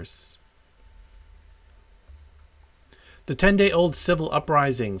prisoners. The 10-day-old civil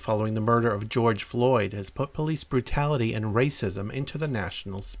uprising following the murder of George Floyd has put police brutality and racism into the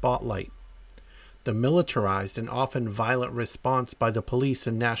national spotlight. The militarized and often violent response by the police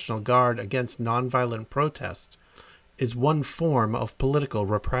and National Guard against nonviolent protest is one form of political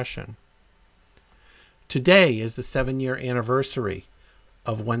repression. Today is the 7-year anniversary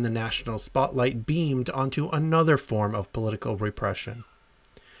of when the national spotlight beamed onto another form of political repression,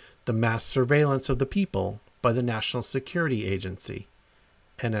 the mass surveillance of the people by the National Security Agency,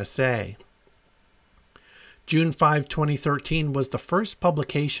 NSA. June 5, 2013 was the first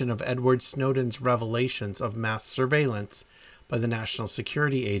publication of Edward Snowden's revelations of mass surveillance by the National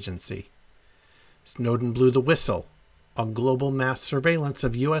Security Agency. Snowden blew the whistle on global mass surveillance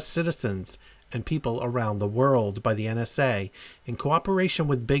of U.S. citizens and people around the world by the NSA in cooperation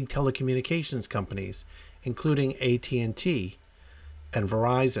with big telecommunications companies, including AT&T and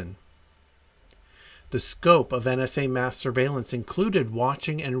Verizon. The scope of NSA mass surveillance included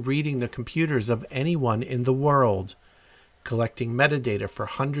watching and reading the computers of anyone in the world, collecting metadata for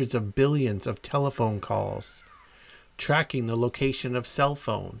hundreds of billions of telephone calls, tracking the location of cell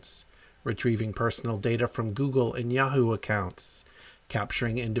phones, retrieving personal data from Google and Yahoo accounts,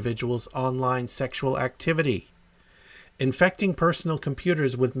 capturing individuals' online sexual activity, infecting personal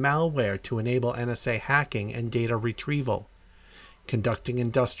computers with malware to enable NSA hacking and data retrieval, conducting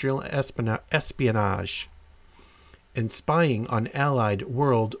industrial espionage, and spying on allied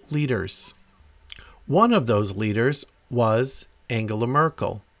world leaders. One of those leaders was Angela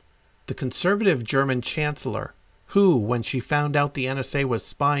Merkel, the conservative German chancellor, who, when she found out the NSA was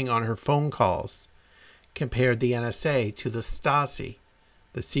spying on her phone calls, compared the NSA to the Stasi,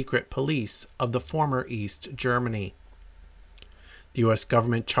 the secret police of the former East Germany. The U.S.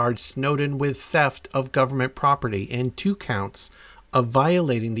 government charged Snowden with theft of government property and 2 counts of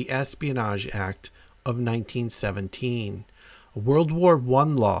violating the Espionage Act of 1917, a World War I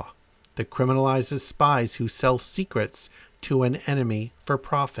law that criminalizes spies who sell secrets to an enemy for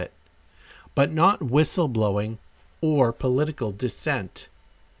profit, but not whistleblowing or political dissent.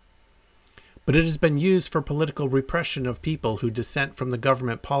 But it has been used for political repression of people who dissent from the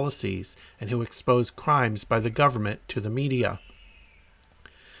government policies and who expose crimes by the government to the media.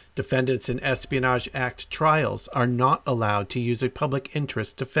 Defendants in Espionage Act trials are not allowed to use a public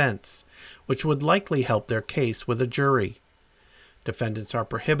interest defense, which would likely help their case with a jury. Defendants are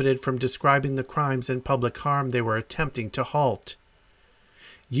prohibited from describing the crimes and public harm they were attempting to halt.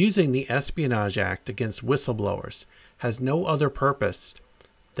 Using the Espionage Act against whistleblowers has no other purpose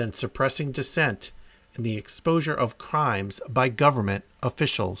than suppressing dissent and the exposure of crimes by government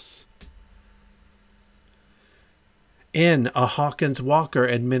officials. In a Hawkins-Walker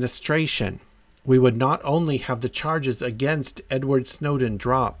administration, we would not only have the charges against Edward Snowden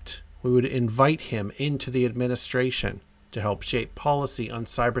dropped, we would invite him into the administration to help shape policy on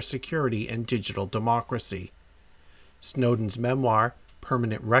cybersecurity and digital democracy. Snowden's memoir,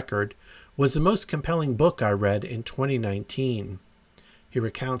 Permanent Record, was the most compelling book I read in 2019. He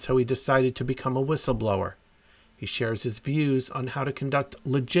recounts how he decided to become a whistleblower. He shares his views on how to conduct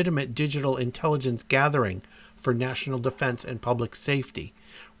legitimate digital intelligence gathering for national defense and public safety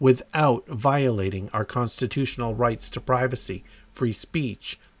without violating our constitutional rights to privacy, free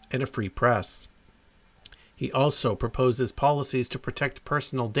speech, and a free press. He also proposes policies to protect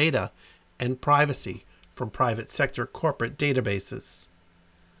personal data and privacy from private sector corporate databases.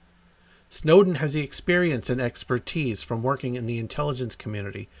 Snowden has the experience and expertise from working in the intelligence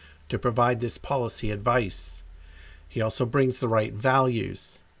community to provide this policy advice. He also brings the right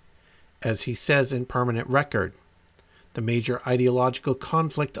values. As he says in Permanent Record, the major ideological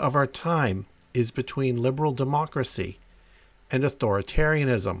conflict of our time is between liberal democracy and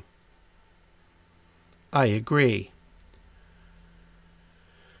authoritarianism. I agree.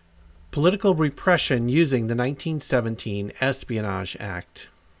 Political repression using the 1917 Espionage Act.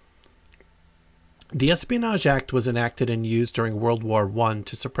 The Espionage Act was enacted and used during World War I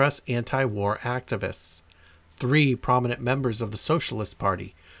to suppress anti-war activists. 3 prominent members of the Socialist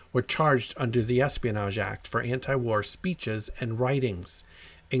Party were charged under the Espionage Act for anti-war speeches and writings,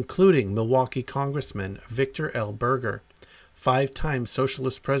 including Milwaukee Congressman Victor L. Berger, 5-time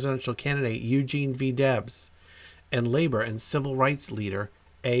Socialist presidential candidate Eugene V. Debs, and labor and civil rights leader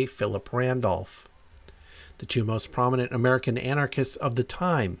A. Philip Randolph. The 2 most prominent American anarchists of the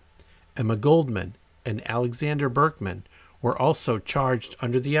time, Emma Goldman and Alexander Berkman, were also charged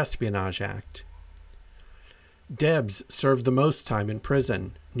under the Espionage Act. Debs served the most time in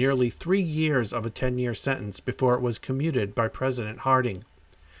prison, nearly 3 years of a 10-year sentence before it was commuted by President Harding.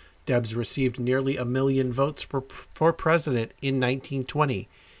 Debs received nearly 1 million votes for president in 1920,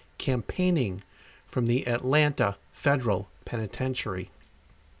 campaigning from the Atlanta Federal Penitentiary.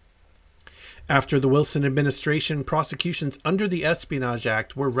 After the Wilson administration, prosecutions under the Espionage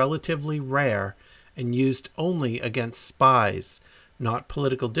Act were relatively rare and used only against spies, not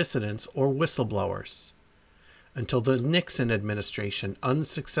political dissidents or whistleblowers, until the Nixon administration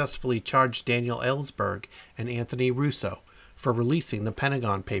unsuccessfully charged Daniel Ellsberg and Anthony Russo for releasing the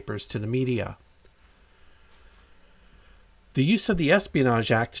Pentagon Papers to the media. The use of the Espionage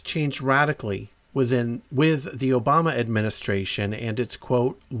Act changed radically with the Obama administration and its,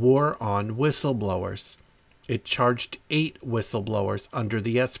 quote, war on whistleblowers. It charged 8 whistleblowers under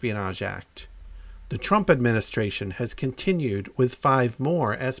the Espionage Act. The Trump administration has continued with 5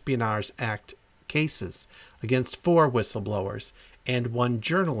 more Espionage Act cases against 4 whistleblowers and 1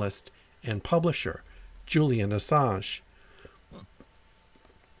 journalist and publisher, Julian Assange.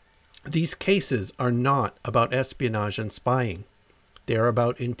 These cases are not about espionage and spying. They are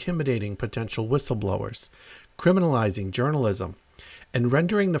about intimidating potential whistleblowers, criminalizing journalism, and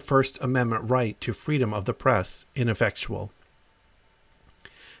rendering the First Amendment right to freedom of the press ineffectual.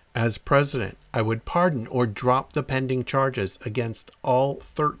 As president, I would pardon or drop the pending charges against all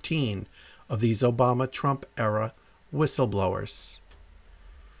 13 of these Obama-Trump-era whistleblowers.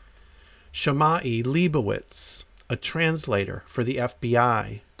 Shama'i Leibowitz, a translator for the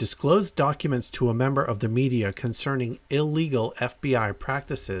FBI, disclosed documents to a member of the media concerning illegal FBI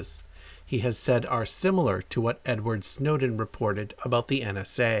practices he has said are similar to what Edward Snowden reported about the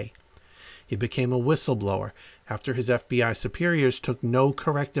NSA. He became a whistleblower after his FBI superiors took no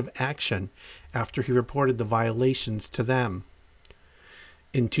corrective action after he reported the violations to them.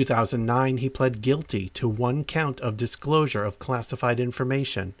 In 2009, he pled guilty to 1 count of disclosure of classified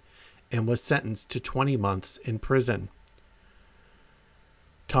information and was sentenced to 20 months in prison.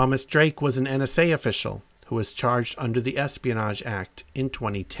 Thomas Drake was an NSA official who was charged under the Espionage Act in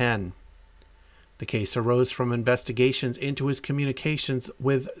 2010. The case arose from investigations into his communications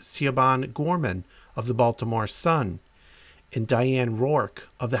with Siobhan Gorman of the Baltimore Sun and Diane Rourke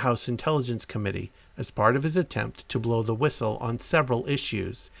of the House Intelligence Committee as part of his attempt to blow the whistle on several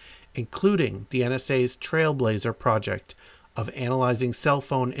issues, including the NSA's Trailblazer project of analyzing cell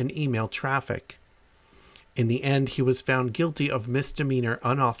phone and email traffic. In the end, he was found guilty of misdemeanor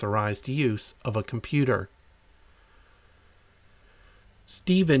unauthorized use of a computer.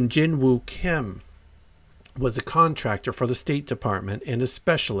 Stephen Jinwoo Kim was a contractor for the State Department and a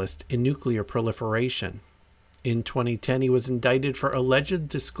specialist in nuclear proliferation. In 2010, he was indicted for alleged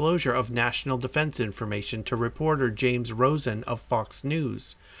disclosure of national defense information to reporter James Rosen of Fox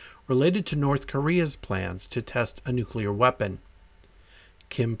News, related to North Korea's plans to test a nuclear weapon.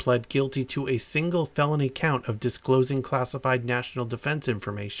 Kim pled guilty to a single felony count of disclosing classified national defense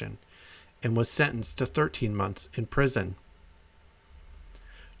information and was sentenced to 13 months in prison.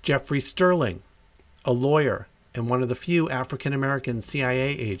 Jeffrey Sterling, a lawyer and one of the few African-American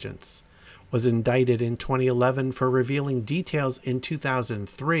CIA agents, was indicted in 2011 for revealing details in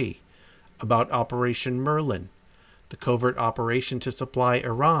 2003 about Operation Merlin, the covert operation to supply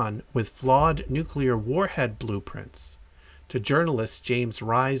Iran with flawed nuclear warhead blueprints, to journalist James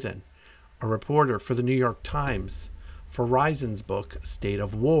Risen, a reporter for the New York Times, for Risen's book State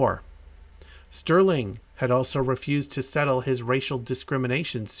of War. Sterling had also refused to settle his racial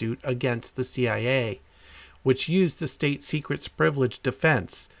discrimination suit against the CIA, which used the state secret's privilege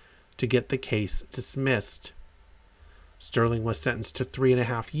defense to get the case dismissed. Sterling was sentenced to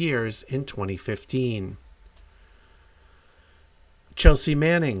 3.5 years in 2015. Chelsea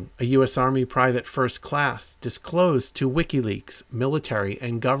Manning, a U.S. Army private first class, disclosed to WikiLeaks military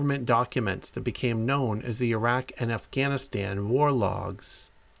and government documents that became known as the Iraq and Afghanistan war logs.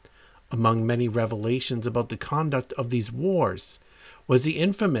 Among many revelations about the conduct of these wars was the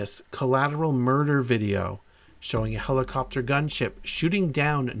infamous collateral murder video showing a helicopter gunship shooting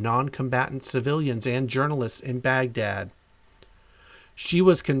down non-combatant civilians and journalists in Baghdad. She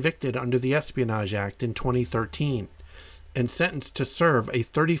was convicted under the Espionage Act in 2013 and sentenced to serve a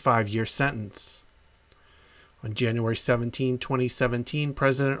 35-year sentence. On January 17, 2017,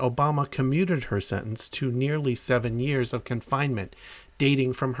 President Obama commuted her sentence to nearly 7 years of confinement,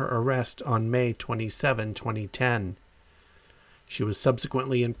 dating from her arrest on May 27, 2010. She was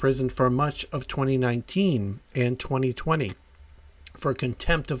subsequently imprisoned for much of 2019 and 2020 for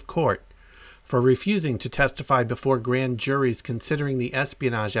contempt of court, for refusing to testify before grand juries considering the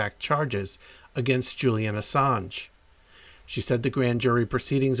Espionage Act charges against Julian Assange. She said the grand jury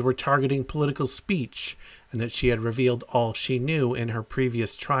proceedings were targeting political speech and that she had revealed all she knew in her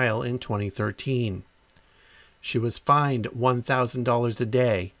previous trial in 2013. She was fined $1,000 a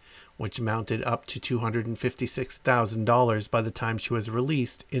day, which mounted up to $256,000 by the time she was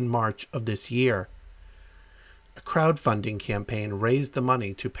released in March of this year. A crowdfunding campaign raised the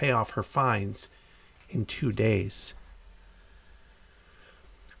money to pay off her fines in 2 days.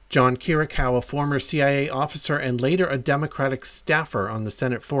 John Kirikow, a former CIA officer and later a Democratic staffer on the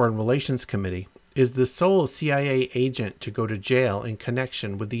Senate Foreign Relations Committee, is the sole CIA agent to go to jail in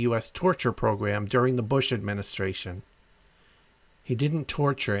connection with the U.S. torture program during the Bush administration. He didn't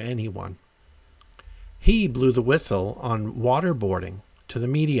torture anyone. He blew the whistle on waterboarding to the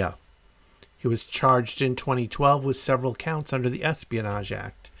media. He was charged in 2012 with several counts under the Espionage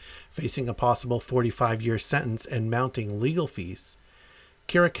Act, facing a possible 45-year sentence and mounting legal fees.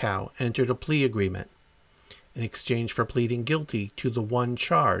 Kirikow entered a plea agreement. In exchange for pleading guilty to the one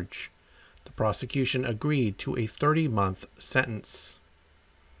charge, the prosecution agreed to a 30-month sentence.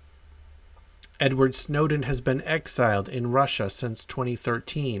 Edward Snowden has been exiled in Russia since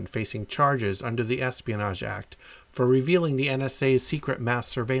 2013, facing charges under the Espionage Act for revealing the NSA's secret mass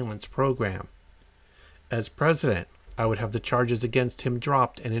surveillance program. As president, I would have the charges against him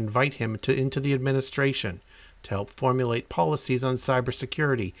dropped and invite him into the administration to help formulate policies on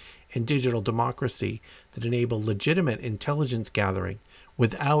cybersecurity and digital democracy that enable legitimate intelligence gathering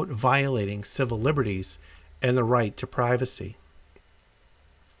without violating civil liberties and the right to privacy.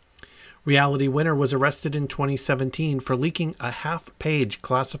 Reality Winner was arrested in 2017 for leaking a half-page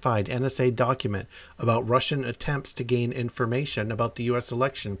classified NSA document about Russian attempts to gain information about the U.S.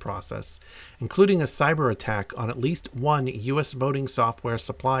 election process, including a cyber attack on at least one U.S. voting software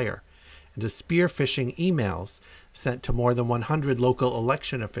supplier, and to spear phishing emails sent to more than 100 local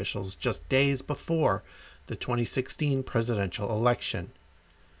election officials just days before the 2016 presidential election.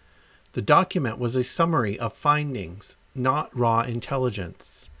 The document was a summary of findings, not raw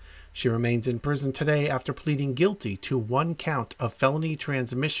intelligence. She remains in prison today after pleading guilty to one count of felony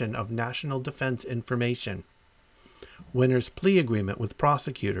transmission of national defense information. Winner's plea agreement with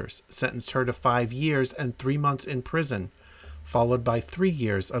prosecutors sentenced her to 5 years and 3 months in prison, followed by 3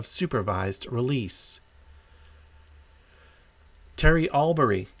 years of supervised release. Terry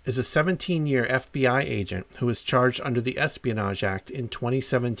Albury is a 17-year FBI agent who was charged under the Espionage Act in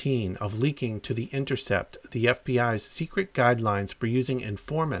 2017 of leaking to The Intercept the FBI's secret guidelines for using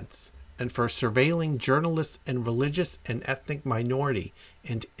informants and for surveilling journalists and religious and ethnic minority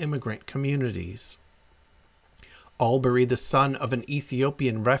and immigrant communities. Albury, the son of an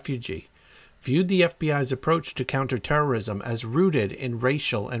Ethiopian refugee, viewed the FBI's approach to counterterrorism as rooted in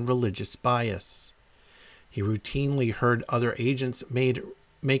racial and religious bias. He routinely heard other agents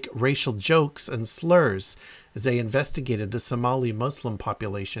make racial jokes and slurs as they investigated the Somali Muslim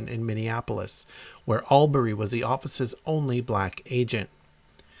population in Minneapolis, where Albury was the office's only black agent.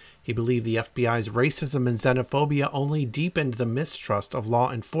 He believed the FBI's racism and xenophobia only deepened the mistrust of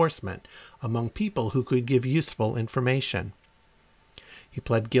law enforcement among people who could give useful information. He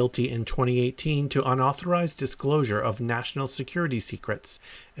pled guilty in 2018 to unauthorized disclosure of national security secrets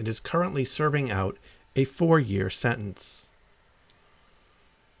and is currently serving out a 4-year sentence.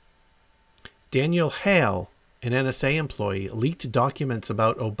 Daniel Hale, an NSA employee, leaked documents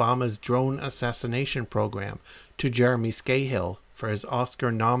about Obama's drone assassination program to Jeremy Scahill for his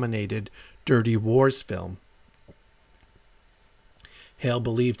Oscar-nominated Dirty Wars film. Hale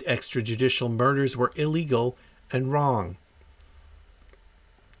believed extrajudicial murders were illegal and wrong.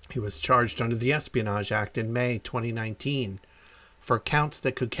 He was charged under the Espionage Act in May 2019 for counts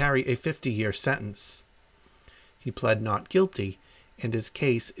that could carry a 50-year sentence. He pled not guilty, and his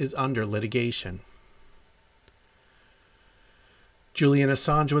case is under litigation. Julian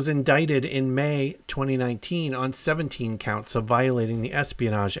Assange was indicted in May 2019 on 17 counts of violating the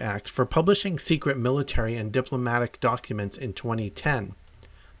Espionage Act for publishing secret military and diplomatic documents in 2010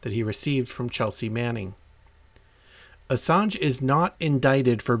 that he received from Chelsea Manning. Assange is not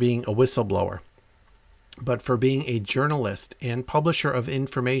indicted for being a whistleblower, but for being a journalist and publisher of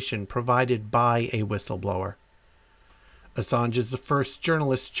information provided by a whistleblower. Assange is the first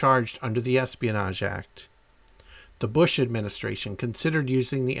journalist charged under the Espionage Act. The Bush administration considered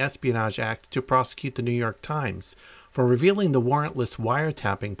using the Espionage Act to prosecute the New York Times for revealing the warrantless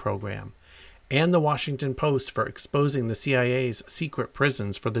wiretapping program, and the Washington Post for exposing the CIA's secret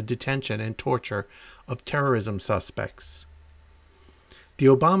prisons for the detention and torture of terrorism suspects. The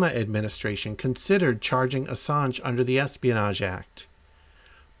Obama administration considered charging Assange under the Espionage Act.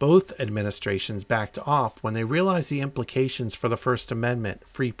 Both administrations backed off when they realized the implications for the First Amendment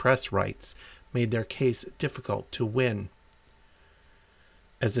free press rights made their case difficult to win.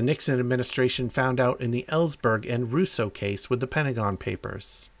 As the Nixon administration found out in the Ellsberg and Russo case with the Pentagon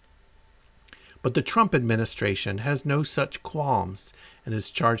Papers. But the Trump administration has no such qualms and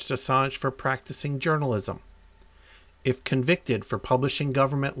has charged Assange for practicing journalism. If convicted for publishing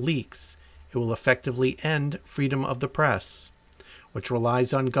government leaks, it will effectively end freedom of the press, which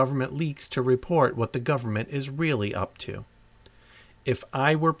relies on government leaks to report what the government is really up to. If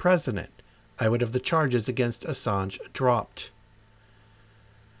I were president, I would have the charges against Assange dropped.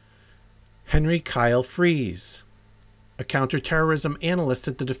 Henry Kyle Fries, a counterterrorism analyst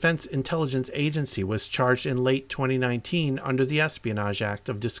at the Defense Intelligence Agency, was charged in late 2019 under the Espionage Act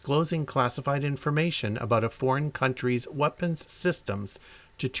of disclosing classified information about a foreign country's weapons systems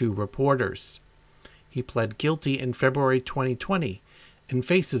to 2 reporters. He pled guilty in February 2020 and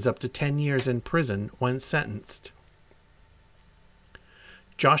faces up to 10 years in prison when sentenced.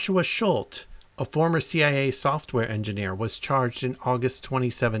 Joshua Schultz, a former CIA software engineer, was charged in August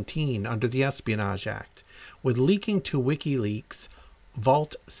 2017 under the Espionage Act with leaking to WikiLeaks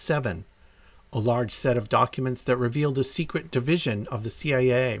Vault 7, a large set of documents that revealed a secret division of the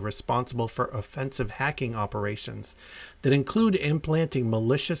CIA responsible for offensive hacking operations that include implanting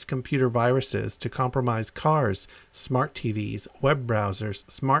malicious computer viruses to compromise cars, smart TVs, web browsers,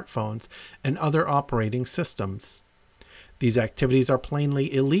 smartphones, and other operating systems. These activities are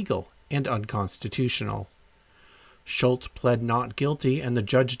plainly illegal and unconstitutional. Schultz pled not guilty, and the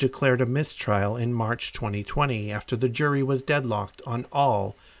judge declared a mistrial in March 2020 after the jury was deadlocked on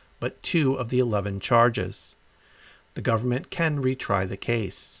all but 2 of the 11 charges. The government can retry the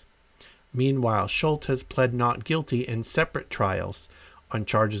case. Meanwhile, Schultz has pled not guilty in separate trials on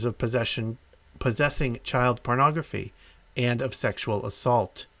charges of possessing child pornography and of sexual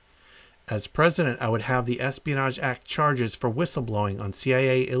assault. As president, I would have the Espionage Act charges for whistleblowing on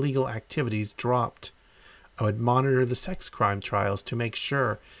CIA illegal activities dropped. I would monitor the sex crime trials to make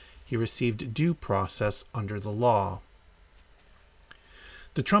sure he received due process under the law.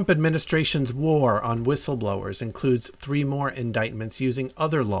 The Trump administration's war on whistleblowers includes 3 more indictments using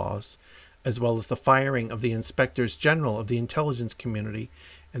other laws, as well as the firing of the inspectors general of the intelligence community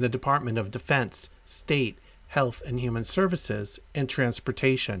in the Department of Defense, State, Health and Human Services, and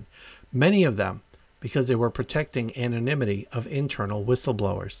Transportation, many of them because they were protecting anonymity of internal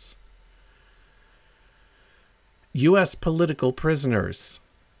whistleblowers. U.S. political prisoners.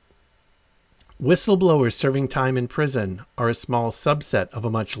 Whistleblowers serving time in prison are a small subset of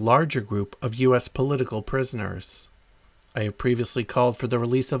a much larger group of U.S. political prisoners. I have previously called for the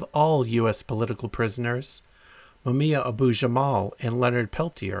release of all U.S. political prisoners. Mumia Abu-Jamal and Leonard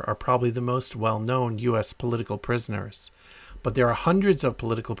Peltier are probably the most well-known U.S. political prisoners, but there are hundreds of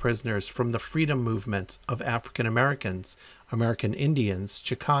political prisoners from the freedom movements of African Americans, American Indians,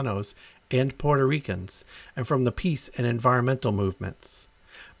 Chicanos, and Puerto Ricans, and from the peace and environmental movements.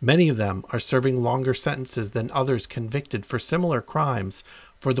 Many of them are serving longer sentences than others convicted for similar crimes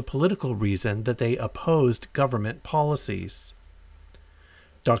for the political reason that they opposed government policies.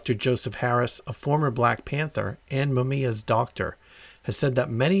 Dr. Joseph Harris, a former Black Panther and Mumia's doctor, has said that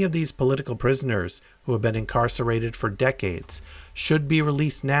many of these political prisoners who have been incarcerated for decades should be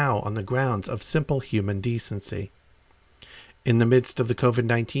released now on the grounds of simple human decency. In the midst of the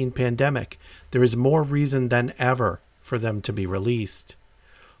COVID-19 pandemic, there is more reason than ever for them to be released.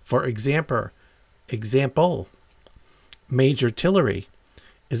 For example, Major Tillery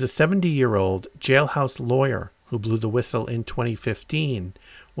is a 70-year-old jailhouse lawyer who blew the whistle in 2015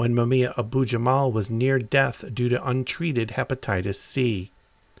 when Mumia Abu-Jamal was near death due to untreated hepatitis C.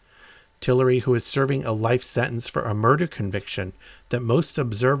 Tillery, who is serving a life sentence for a murder conviction that most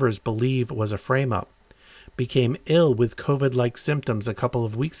observers believe was a frame-up, became ill with COVID-like symptoms a couple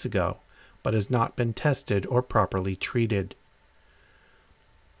of weeks ago, but has not been tested or properly treated.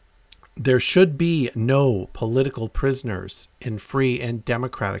 There should be no political prisoners in free and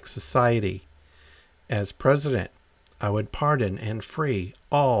democratic society. As president, I would pardon and free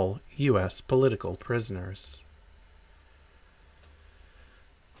all U.S. political prisoners.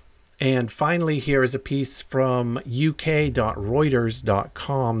 And finally, here is a piece from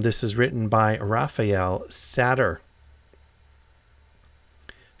uk.reuters.com. This is written by Raphael Satter.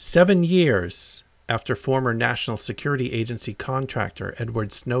 7 years after former National Security Agency contractor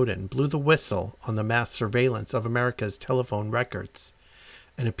Edward Snowden blew the whistle on the mass surveillance of America's telephone records,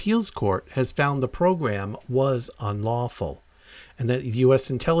 an appeals court has found the program was unlawful, and that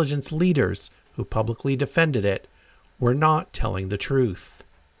U.S. intelligence leaders who publicly defended it were not telling the truth.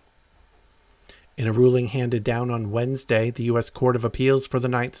 In a ruling handed down on Wednesday, the U.S. Court of Appeals for the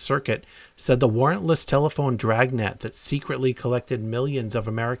Ninth Circuit said the warrantless telephone dragnet that secretly collected millions of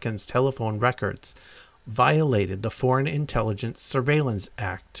Americans' telephone records violated the Foreign Intelligence Surveillance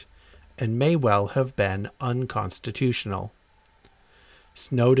Act and may well have been unconstitutional.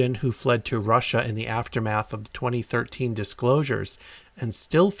 Snowden, who fled to Russia in the aftermath of the 2013 disclosures and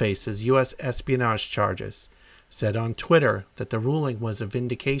still faces U.S. espionage charges, said on Twitter that the ruling was a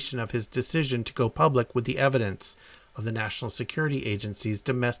vindication of his decision to go public with the evidence of the National Security Agency's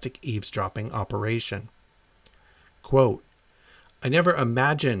domestic eavesdropping operation. Quote, "I never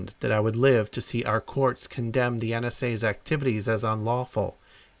imagined that I would live to see our courts condemn the NSA's activities as unlawful,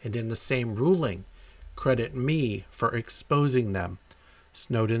 and in the same ruling, credit me for exposing them,"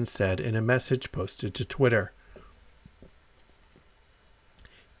 Snowden said in a message posted to Twitter.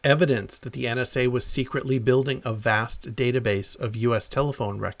 Evidence that the NSA was secretly building a vast database of U.S.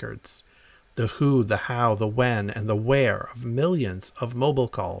 telephone records, the who, the how, the when, and the where of millions of mobile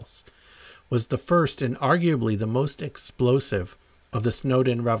calls, was the first and arguably the most explosive of the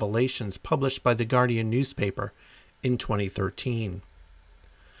Snowden revelations published by the Guardian newspaper in 2013.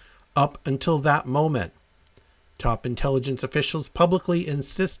 Up until that moment, top intelligence officials publicly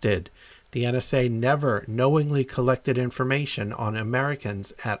insisted the NSA never knowingly collected information on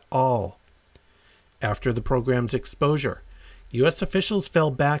Americans at all. After the program's exposure, U.S. officials fell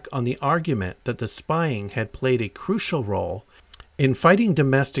back on the argument that the spying had played a crucial role in fighting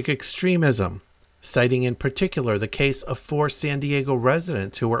domestic extremism, citing in particular the case of 4 San Diego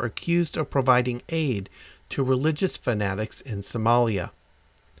residents who were accused of providing aid to religious fanatics in Somalia.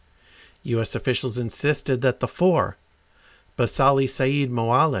 U.S. officials insisted that the 4, Basali Saeed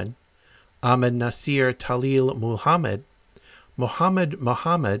Moalen, Ahmed Nasir Talil Muhammad, Mohammed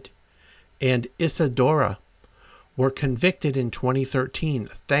Mohammed, and Isadora, were convicted in 2013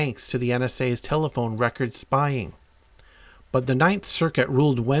 thanks to the NSA's telephone record spying. But the Ninth Circuit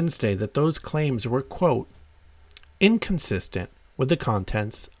ruled Wednesday that those claims were, quote, inconsistent with the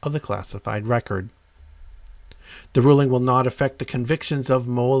contents of the classified record. The ruling will not affect the convictions of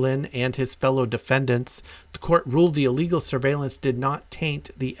Moalen and his fellow defendants. The court ruled the illegal surveillance did not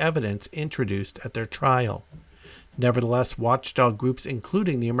taint the evidence introduced at their trial. Nevertheless, watchdog groups,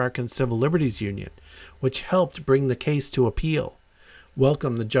 including the American Civil Liberties Union, which helped bring the case to appeal,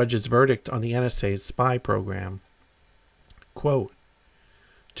 welcomed the judge's verdict on the NSA's spy program. Quote,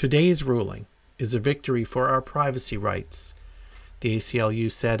 "Today's ruling is a victory for our privacy rights," the ACLU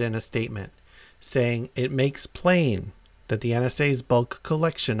said in a statement, saying it makes plain that the NSA's bulk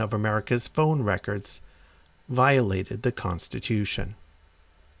collection of America's phone records violated the Constitution.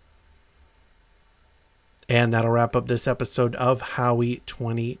 And that'll wrap up this episode of Howie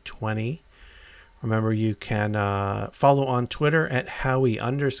 2020. Remember, you can follow on Twitter at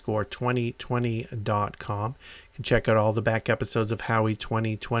Howie_2020.com. You can check out all the back episodes of Howie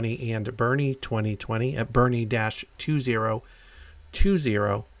 2020 and Bernie 2020 at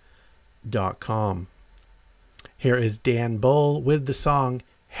Bernie-2020.com. Here is Dan Bull with the song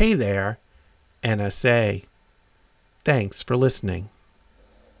Hey There, NSA. Thanks for listening.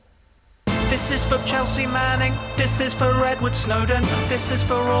 This is for Chelsea Manning, this is for Edward Snowden, this is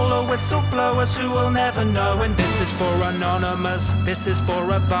for all the whistleblowers who will never know, and this is for Anonymous, this is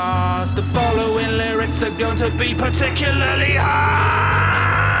for Avaz. The following lyrics are going to be particularly hard.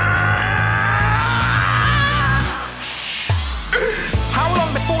 How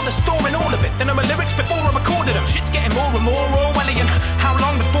long before the storm and all of it? Then are my lyrics before I recorded them. Shit's getting more and more Orwellian. How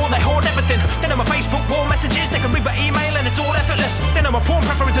long before they hoard everything? Then are my Facebook wall messages. They can read my email and it's all effortless. Then are my porn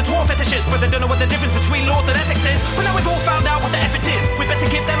preference and dwarf fetishes. But they don't know what the difference between laws and ethics is. But now we've all found out what the effort is. We better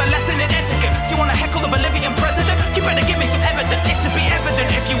give them a lesson in etiquette. You wanna heckle the Bolivian president? You better give me some evidence. It to be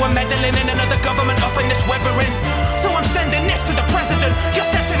evident if you were meddling in another government up in this web we're in. So I'm sending this to the president. You're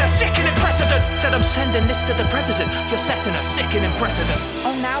setting a sickening precedent. Said I'm sending this to the president. You're setting a sickening precedent.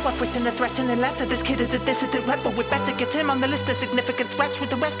 Oh, now I've written a threatening letter. This kid is a dissident rebel. We better get him on the list of significant threats with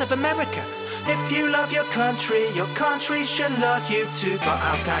the rest of America. If you love your country should love you too. But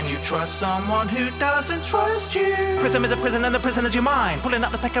how can you trust someone who doesn't trust you? Prism is a prison and the prison is your mind. Pulling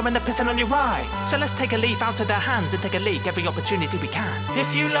up the pecker and the pissing on your rights. So let's take a leaf out of their hands and take a leak every opportunity we can.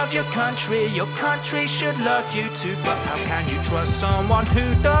 If you love your country should love you too. But how can you trust someone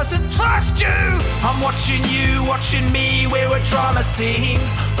who doesn't trust you? I'm watching you, watching me, we're a drama scene.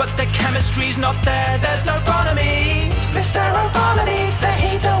 But the chemistry's not there, there's no bonhomie. Mr. Obama needs to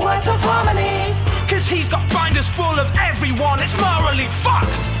heed the words of harmony. Cause he's got binders full of everyone, it's morally fucked.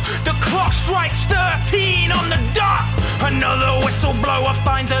 The clock strikes 13 on the dot. Another whistleblower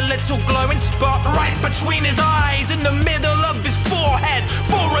finds a little glowing spot right between his eyes, in the middle of his forehead.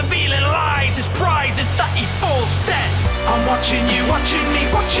 For revealing lies, his prize is that he falls dead. I'm watching you, watching me,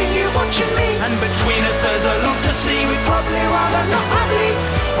 watching you, watching me. And between us there's a lot to see, we'd probably rather not have leaks.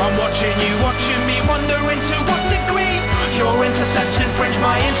 I'm watching you, watching me, wondering to what degree your intercepts infringe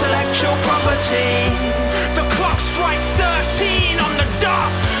my intellectual property. The clock strikes 13 on the dot.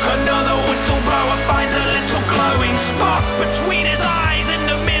 Another whistleblower finds a little glowing spot between his eyes, in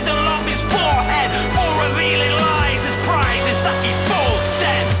the middle of his forehead. For revealing lies.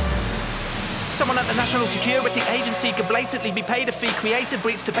 security agency could blatantly be paid a fee. Create a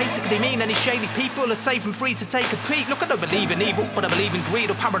breach to basically mean any shady people are safe and free to take a peek. Look, I don't believe in evil, but I believe in greed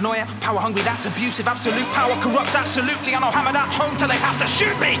or paranoia. Power hungry, that's abusive. Absolute power corrupts, absolutely. And I'll hammer that home till they have to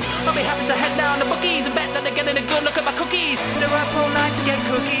shoot me. I'll be happy to head down to bookies and bet that they're getting a good look at my cookies. They're up all night to get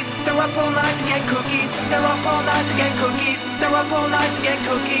cookies. They're up all night to get cookies. They're up all night to get cookies. They're up all night to get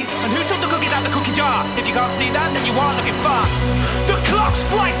cookies. And who took the cookies out the cookie jar? If you can't see that, then you aren't looking far. The clock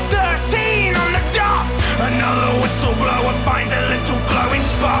strikes 13 on the dot. Another whistleblower finds a little glowing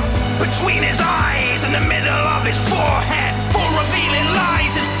spot between his eyes and the middle of his forehead. For revealing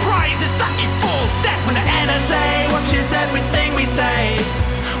lies, his prize is that he